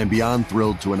 and I am beyond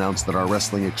thrilled to announce that our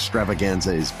wrestling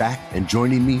extravaganza is back, and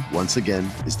joining me once again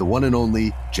is the one and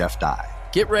only Jeff Dye.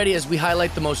 Get ready as we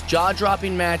highlight the most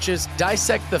jaw-dropping matches,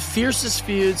 dissect the fiercest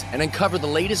feuds, and uncover the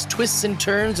latest twists and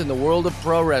turns in the world of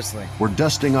pro wrestling. We're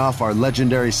dusting off our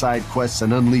legendary side quests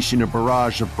and unleashing a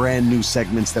barrage of brand new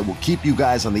segments that will keep you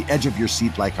guys on the edge of your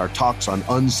seat like our talks on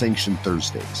Unsanctioned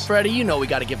Thursdays. Freddie, you know we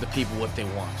got to give the people what they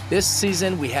want. This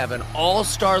season, we have an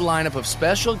all-star lineup of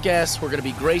special guests who are going to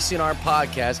be gracing our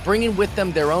podcast, bringing with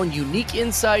them their own unique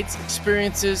insights,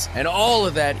 experiences, and all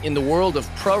of that in the world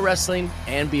of pro wrestling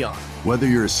and beyond. Whether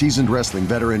you're a seasoned wrestling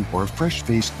veteran or a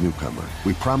fresh-faced newcomer,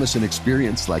 we promise an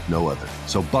experience like no other.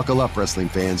 So buckle up, wrestling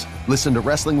fans. Listen to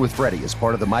Wrestling with Freddie as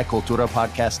part of the My Cultura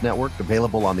Podcast Network,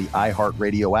 available on the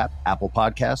iHeartRadio app, Apple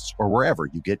Podcasts, or wherever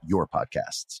you get your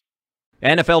podcasts.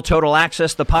 NFL Total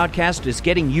Access, the podcast, is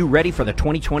getting you ready for the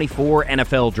 2024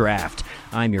 NFL Draft.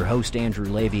 I'm your host, Andrew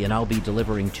Levy, and I'll be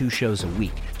delivering 2 shows a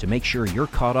week to make sure you're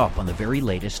caught up on the very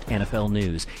latest NFL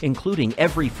news, including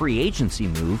every free agency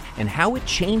move and how it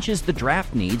changes the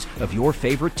draft needs of your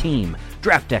favorite team.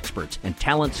 Draft experts and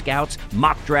talent scouts,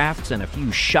 mock drafts, and a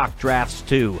few shock drafts,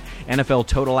 too. NFL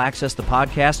Total Access, the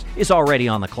podcast, is already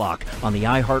on the clock on the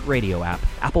iHeartRadio app,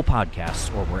 Apple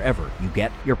Podcasts, or wherever you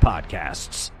get your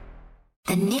podcasts.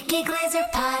 The Nikki Glaser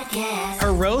Podcast.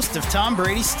 Her roast of Tom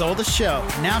Brady stole the show.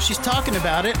 Now she's talking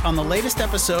about it on the latest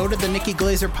episode of the Nikki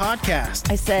Glaser Podcast.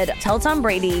 I said, tell Tom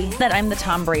Brady that I'm the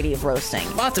Tom Brady of roasting.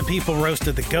 Lots of people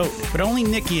roasted the GOAT, but only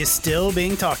Nikki is still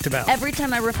being talked about. Every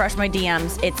time I refresh my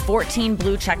DMs, it's 14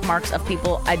 blue check marks of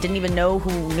people I didn't even know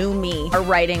who knew me are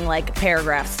writing like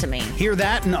paragraphs to me. Hear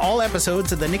that in all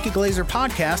episodes of the Nikki Glaser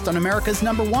Podcast on America's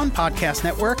 #1 podcast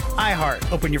network,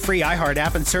 iHeart. Open your free iHeart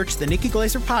app and search the Nikki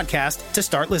Glaser Podcast to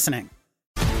start listening.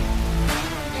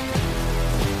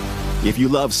 If you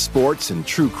love sports and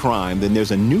true crime, then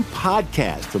there's a new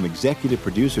podcast from executive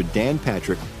producer Dan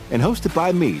Patrick and hosted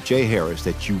by me, Jay Harris,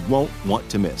 that you won't want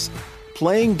to miss.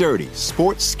 Playing Dirty: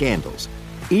 Sports Scandals.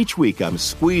 Each week, I'm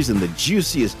squeezing the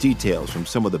juiciest details from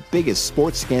some of the biggest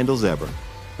sports scandals ever.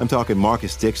 I'm talking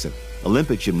Marcus Dixon,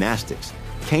 Olympic gymnastics,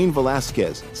 Cain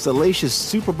Velasquez, salacious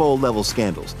Super Bowl-level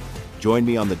scandals. Join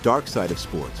me on the dark side of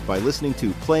sports by listening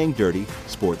to Playing Dirty: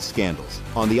 Sports Scandals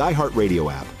on the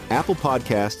iHeartRadio app, Apple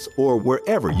Podcasts, or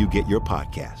wherever you get your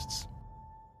podcasts.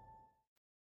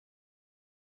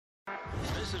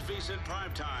 This is VSiN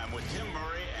Primetime with Tim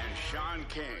Murray and Sean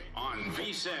King on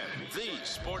VSiN, the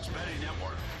Sports Betting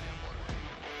Network.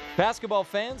 Basketball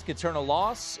fans can turn a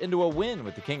loss into a win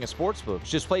with the King of Sportsbooks.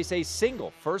 Just place a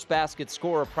single first basket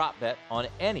scorer prop bet on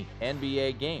any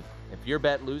NBA game. If your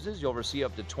bet loses, you'll receive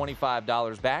up to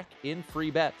 $25 back in free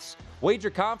bets. Wager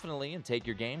confidently and take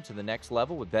your game to the next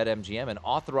level with BetMGM, an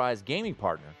authorized gaming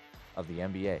partner of the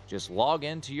NBA. Just log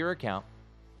into your account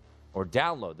or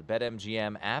download the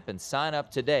BetMGM app and sign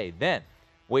up today. Then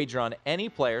wager on any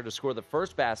player to score the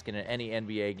first basket in any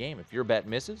NBA game. If your bet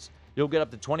misses, you'll get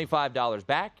up to $25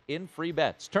 back in free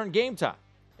bets. Turn game time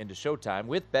into showtime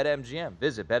with BetMGM.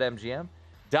 Visit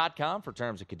BetMGM.com for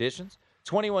terms and conditions.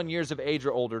 21 years of age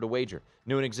or older to wager.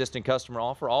 New and existing customer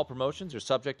offer. All promotions are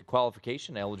subject to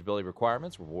qualification, eligibility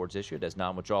requirements. Rewards issued as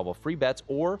non-withdrawable free bets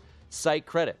or site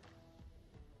credit.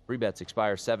 Free bets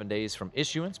expire 7 days from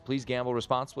issuance. Please gamble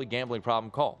responsibly. Gambling problem,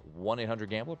 call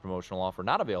 1-800-GAMBLER. Promotional offer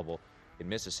not available in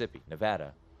Mississippi,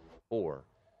 Nevada, or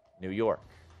New York.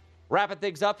 Wrapping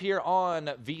things up here on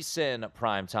VSiN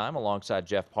Primetime alongside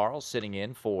Jeff Parles, sitting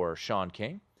in for Sean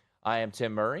King. I am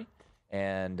Tim Murray,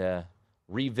 and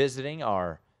revisiting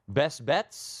our best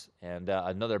bets and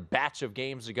another batch of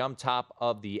games to come top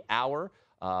of the hour.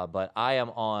 But I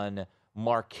am on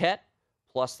Marquette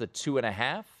plus the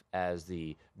 2.5 as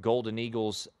the Golden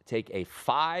Eagles take a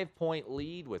 5-point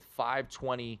lead with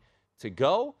 5:20 to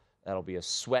go. That'll be a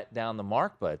sweat down the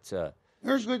mark, but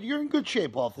You're in good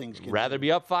shape, all things considered. Rather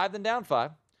be up 5 than down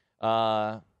 5.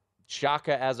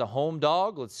 Shaka as a home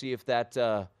dog. Let's see if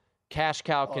that cash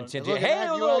cow contingent. Hey,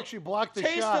 you actually blocked the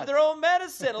taste shot. of their own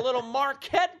medicine. A little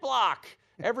Marquette block.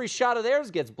 Every shot of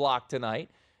theirs gets blocked tonight.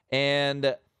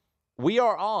 And we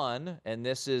are on, and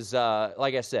this is,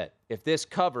 like I said, if this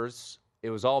covers,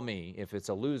 it was all me. If it's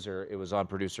a loser, it was on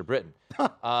producer Britton.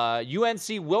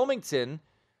 UNC Wilmington,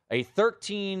 a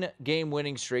 13-game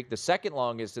winning streak, the second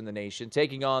longest in the nation,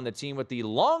 taking on the team with the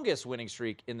longest winning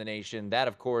streak in the nation. That,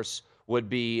 of course, would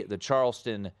be the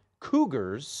Charleston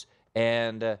Cougars.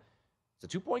 And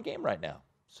it's a 2-point game right now.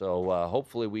 So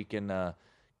hopefully we can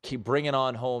keep bringing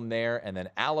on home there. And then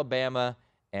Alabama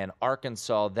and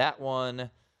Arkansas, that one's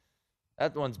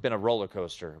been a roller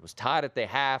coaster. It was tied at the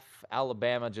half.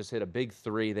 Alabama just hit a big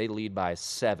 3. They lead by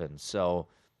 7. So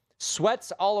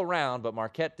sweats all around, but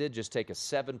Marquette did just take a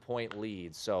 7-point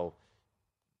lead. So,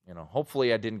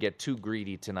 hopefully I didn't get too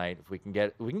greedy tonight. If we can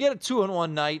get a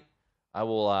 2-1 night, I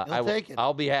will. Take it.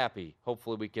 I'll be happy.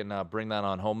 Hopefully, we can bring that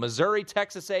on home. Missouri,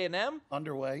 Texas A&M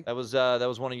underway. That was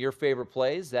one of your favorite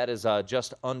plays. That is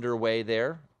just underway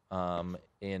there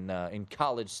in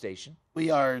College Station. We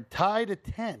are tied at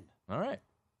 10. All right.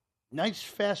 Nice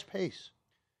fast pace.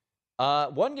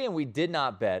 One game we did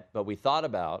not bet, but we thought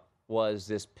about was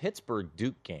this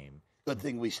Pittsburgh-Duke game. Good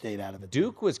thing we stayed out of it.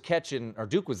 Duke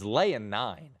was laying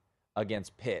 9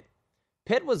 against Pitt.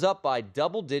 Pitt was up by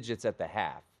double digits at the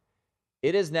half.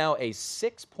 It is now a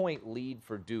 6-point lead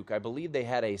for Duke. I believe they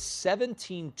had a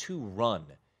 17-2 run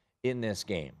in this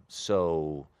game.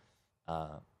 So,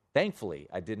 thankfully,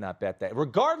 I did not bet that.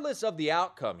 Regardless of the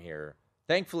outcome here,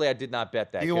 thankfully, I did not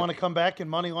bet that. Do you want to come back in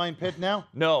Moneyline Pitt now?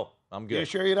 No, I'm good. You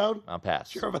sure you don't? I'll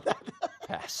pass. Sure about that?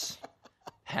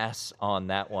 Pass on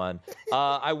that one.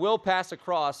 I will pass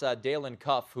across Dalen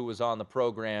Cuff, who was on the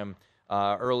program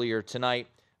earlier tonight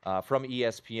from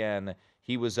ESPN.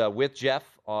 He was with Jeff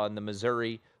on the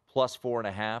Missouri plus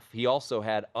 4.5. He also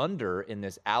had under in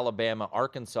this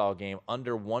Alabama-Arkansas game,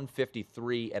 under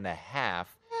 153.5.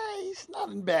 He's not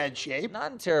in bad shape.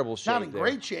 Not in terrible shape. Not in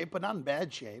great shape, but not in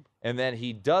bad shape. And then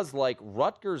he does like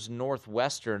Rutgers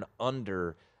Northwestern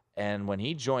under, and when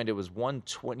he joined, it was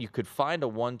 120. You could find a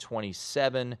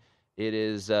 127. It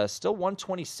is still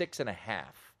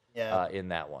 126.5 in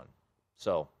that one.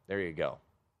 So there you go.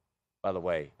 By the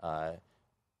way,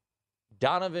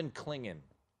 Donovan Clingan.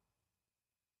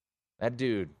 That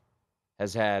dude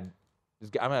has had.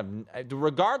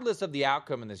 Regardless of the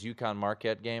outcome in this UConn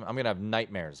Marquette game, I'm gonna have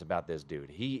nightmares about this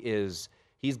dude. He's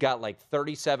got like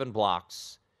 37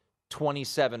 blocks,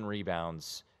 27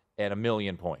 rebounds, and 1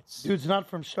 million points. Dude's not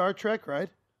from Star Trek, right?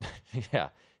 Yeah,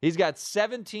 he's got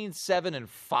 17, 7, and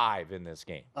 5 in this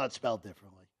game. Oh, it's spelled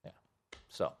differently. Yeah.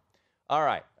 So, all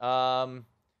right, man,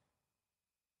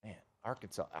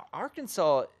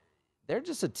 Arkansas, they're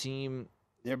just a team.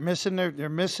 They're missing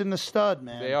the stud,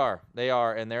 man. They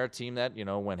are, and they're a team that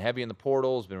went heavy in the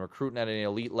portal, has been recruiting at an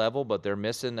elite level, but they're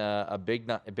missing a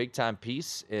big time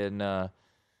piece in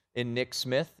Nick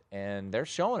Smith, and they're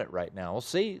showing it right now. We'll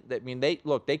see.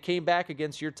 They came back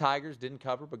against your Tigers, didn't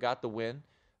cover, but got the win.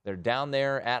 They're down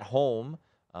there at home.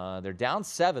 They're down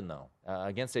 7 though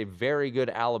against a very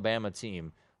good Alabama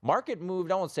team. Market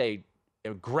moved, I won't say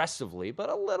aggressively,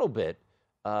 but a little bit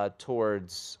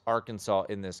towards Arkansas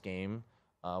in this game.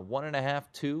 1.5,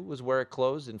 2 was where it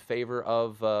closed in favor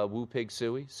of Woo Pig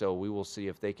Sooie. So we will see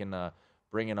if they can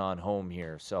bring it on home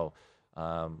here. So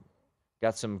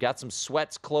got some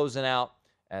sweats closing out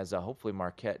as hopefully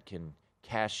Marquette can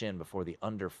cash in before the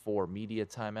under 4 media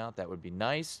timeout. That would be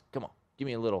nice. Come on, give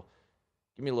me a little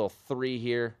 3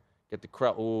 here. Get the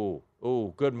crowd. Ooh,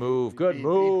 good move, good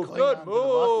move.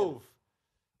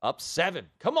 Up 7.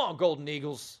 Come on, Golden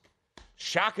Eagles.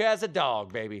 Shaka as a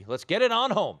dog, baby. Let's get it on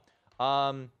home.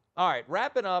 All right,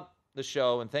 wrapping up the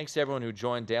show, and thanks to everyone who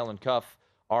joined: Dalen Cuff,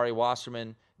 Ari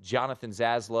Wasserman, Jonathan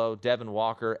Zaslow, Devin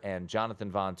Walker, and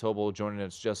Jonathan Von Tobel joining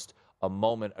us just a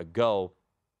moment ago.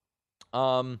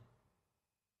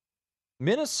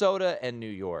 Minnesota and New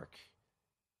York.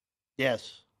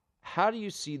 Yes. How do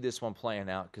you see this one playing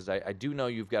out? Because I do know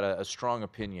you've got a strong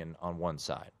opinion on one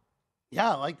side.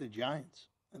 Yeah, I like the Giants.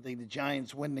 I think the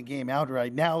Giants win the game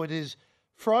outright. Now it is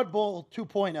Fraud Bowl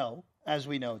 2.0. As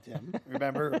we know, Tim.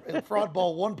 Remember, Fraud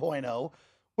Bowl 1.0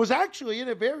 was actually in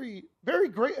a very, very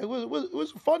great. It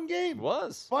was a fun game. It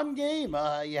was fun game.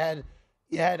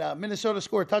 You had Minnesota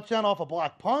score a touchdown off a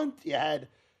block punt. You had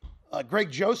Greg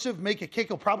Joseph make a kick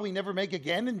he'll probably never make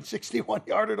again in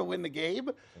 61-yarder to win the game.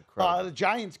 The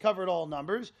Giants covered all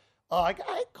numbers. I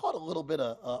caught a little bit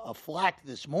of flack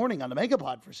this morning on the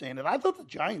Megapod for saying that I thought the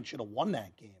Giants should have won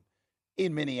that game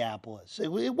in Minneapolis.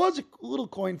 It was a little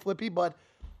coin flippy, but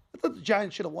I thought the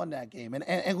Giants should have won that game.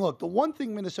 And look, the one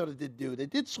thing Minnesota did do, they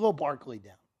did slow Barkley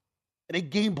down. And they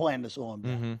game planned to slow him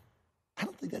down. Mm-hmm. I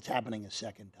don't think that's happening a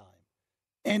second time.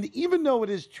 And even though it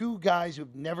is 2 guys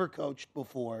who've never coached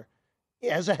before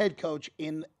as a head coach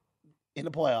in a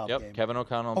playoff game. Kevin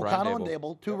O'Connell and Brian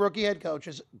Dable. 2 rookie head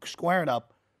coaches squaring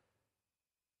up.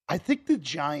 I think the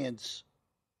Giants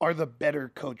are the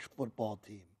better coached football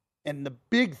team. And the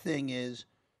big thing is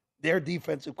their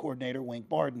defensive coordinator, Wink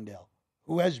Martindale,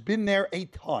 who has been there a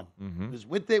ton. Mm-hmm. Was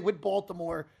with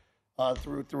Baltimore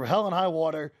through hell and high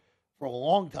water for a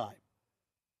long time.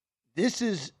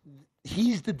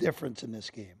 He's the difference in this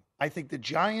game. I think the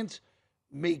Giants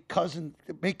make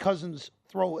Cousins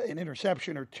throw an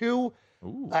interception or 2.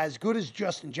 Ooh. As good as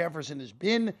Justin Jefferson has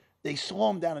been, they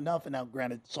slow him down enough. And now,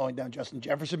 granted, slowing down Justin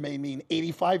Jefferson may mean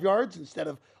 85 yards instead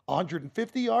of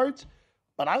 150 yards.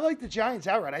 But I like the Giants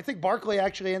outright. I think Barkley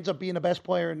actually ends up being the best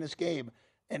player in this game.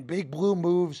 And Big Blue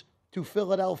moves to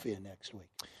Philadelphia next week.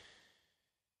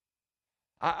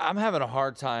 I'm having a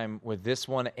hard time with this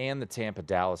one and the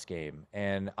Tampa-Dallas game.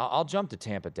 And I'll jump to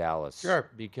Tampa-Dallas. Sure.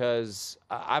 Because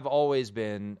I've always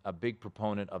been a big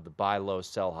proponent of the buy low,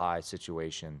 sell high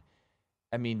situation.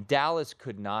 I mean, Dallas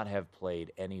could not have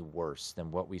played any worse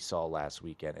than what we saw last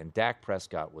weekend. And Dak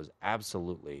Prescott was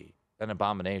absolutely an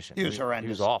abomination. He was horrendous. He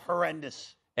was awful.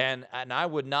 Horrendous. And I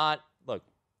would not, look,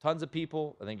 tons of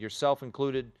people, I think yourself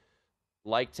included,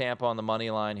 like Tampa on the money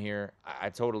line here. I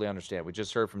totally understand. We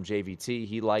just heard from JVT.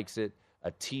 He likes it.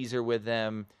 A teaser with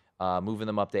them, moving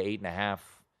them up to 8.5.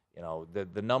 You know,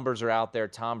 the numbers are out there.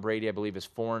 Tom Brady, I believe, is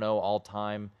 4-0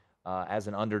 all-time as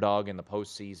an underdog in the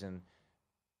postseason.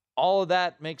 All of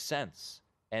that makes sense.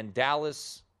 And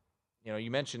Dallas, you know,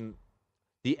 you mentioned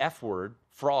the F word,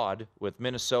 fraud, with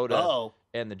Minnesota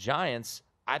and the Giants.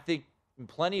 I think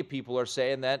plenty of people are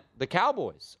saying that the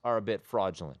Cowboys are a bit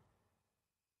fraudulent.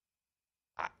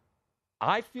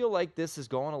 I feel like this is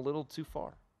going a little too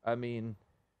far. I mean,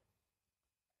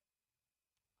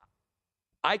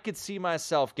 I could see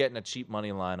myself getting a cheap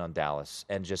money line on Dallas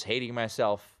and just hating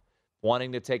myself,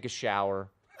 wanting to take a shower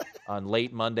on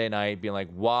late Monday night, being like,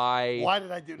 why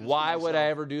did I do this? Why would I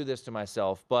ever do this to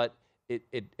myself? But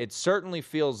it certainly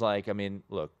feels like, I mean,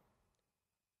 look,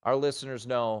 our listeners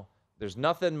know there's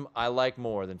nothing I like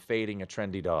more than fading a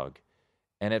trendy dog.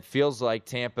 And it feels like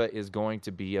Tampa is going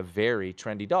to be a very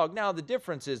trendy dog. Now, the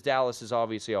difference is Dallas is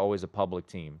obviously always a public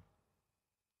team.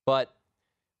 But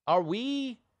are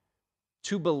we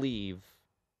to believe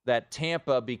that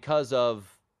Tampa, because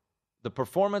of the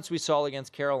performance we saw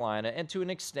against Carolina and to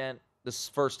an extent this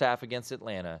first half against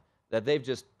Atlanta, that they've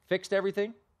just fixed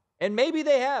everything? And maybe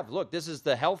they have. Look, this is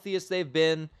the healthiest they've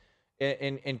been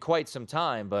in quite some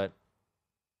time. But,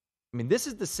 I mean, this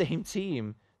is the same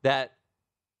team that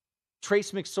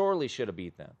Trace McSorley should have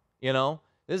beat them. You know,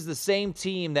 this is the same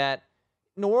team that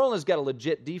New Orleans got a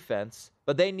legit defense,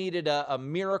 but they needed a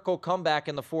miracle comeback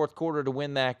in the fourth quarter to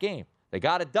win that game. They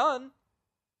got it done.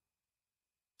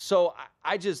 So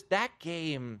I just, that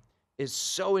game is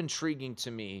so intriguing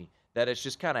to me that it's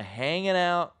just kind of hanging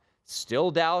out. Still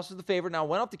Dallas is the favorite. Now,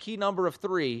 went up the key number of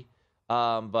 3,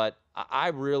 but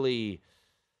I'm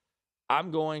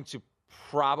going to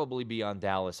probably be on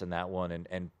Dallas in that one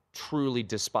and truly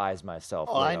despise myself.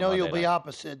 Oh, I know you'll be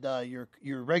opposite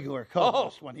your regular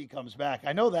co-host when he comes back.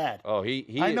 I know that. Oh,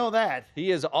 I know that.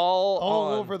 He is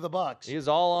all over the Bucs. He is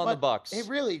all on the Bucs. It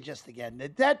really just, again,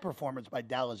 that performance by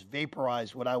Dallas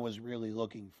vaporized what I was really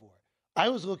looking for. I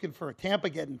was looking for Tampa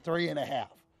getting 3.5.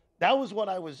 That was what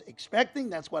I was expecting.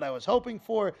 That's what I was hoping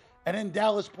for. And then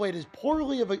Dallas played as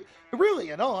poorly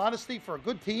really, in all honesty, for a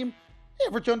good team,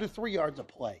 average under 3 yards a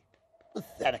play.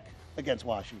 Pathetic against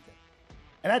Washington.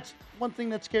 And that's one thing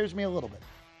that scares me a little bit.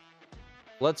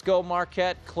 Let's go,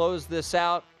 Marquette. Close this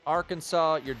out.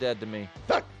 Arkansas, you're dead to me.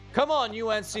 Come on,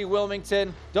 UNC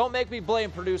Wilmington. Don't make me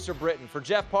blame producer Britton. For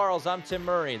Jeff Parles, I'm Tim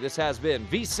Murray. This has been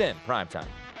VSiN Primetime.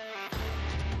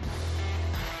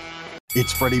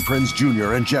 It's Freddie Prinze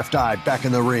Jr. and Jeff Dye back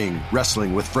in the ring.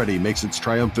 Wrestling with Freddie makes its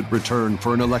triumphant return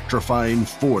for an electrifying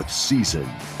 4th season.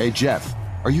 Hey, Jeff,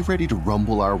 are you ready to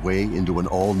rumble our way into an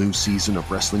all-new season of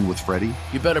Wrestling with Freddie?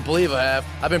 You better believe I have.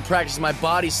 I've been practicing my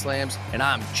body slams, and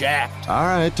I'm jacked. All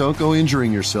right, don't go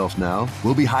injuring yourself now.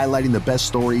 We'll be highlighting the best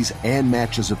stories and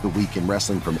matches of the week in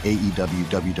wrestling from AEW,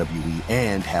 WWE,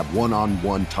 and have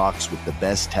one-on-one talks with the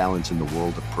best talents in the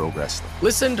world of pro wrestling.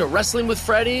 Listen to Wrestling with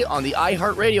Freddie on the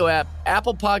iHeartRadio app,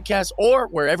 Apple Podcasts, or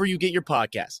wherever you get your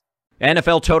podcasts.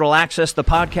 NFL Total Access, the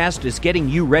podcast, is getting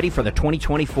you ready for the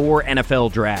 2024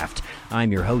 NFL Draft.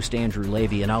 I'm your host, Andrew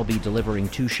Levy, and I'll be delivering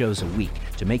 2 shows a week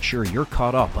to make sure you're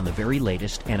caught up on the very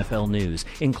latest NFL news,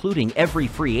 including every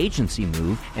free agency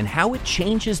move and how it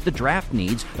changes the draft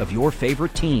needs of your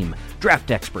favorite team. Draft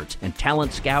experts and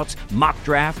talent scouts, mock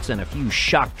drafts, and a few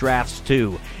shock drafts,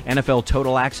 too. NFL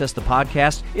Total Access, the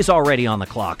podcast, is already on the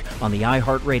clock on the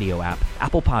iHeartRadio app,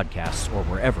 Apple Podcasts, or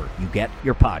wherever you get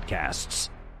your podcasts.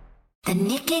 The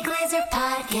Nikki Glazer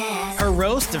Podcast. Her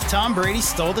roast of Tom Brady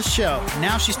stole the show.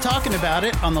 Now she's talking about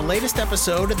it on the latest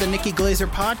episode of the Nikki Glazer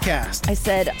Podcast. I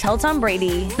said, tell Tom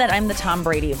Brady that I'm the Tom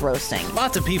Brady of roasting.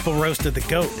 Lots of people roasted the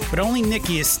GOAT, but only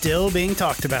Nikki is still being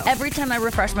talked about. Every time I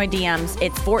refresh my DMs,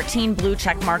 it's 14 blue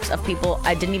check marks of people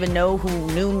I didn't even know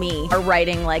who knew me are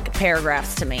writing like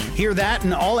paragraphs to me. Hear that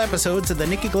in all episodes of the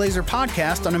Nikki Glazer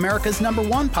Podcast on America's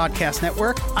 #1 podcast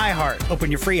network, iHeart. Open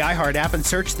your free iHeart app and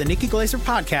search the Nikki Glazer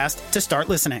Podcast to start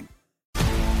listening.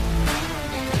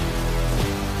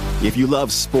 If you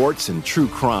love sports and true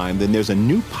crime, then there's a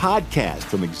new podcast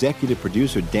from executive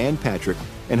producer Dan Patrick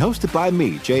and hosted by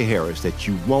me, Jay Harris, that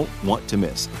you won't want to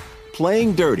miss.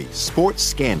 Playing Dirty: Sports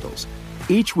Scandals.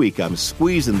 Each week, I'm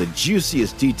squeezing the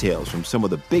juiciest details from some of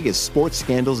the biggest sports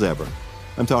scandals ever.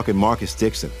 I'm talking Marcus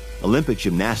Dixon, Olympic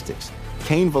gymnastics,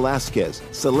 Cain Velasquez,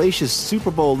 salacious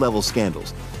Super Bowl-level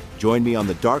scandals. Join me on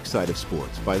the dark side of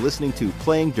sports by listening to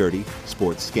Playing Dirty: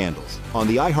 Sports Scandals on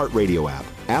the iHeartRadio app,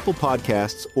 Apple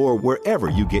Podcasts, or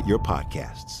wherever you get your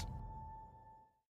podcasts.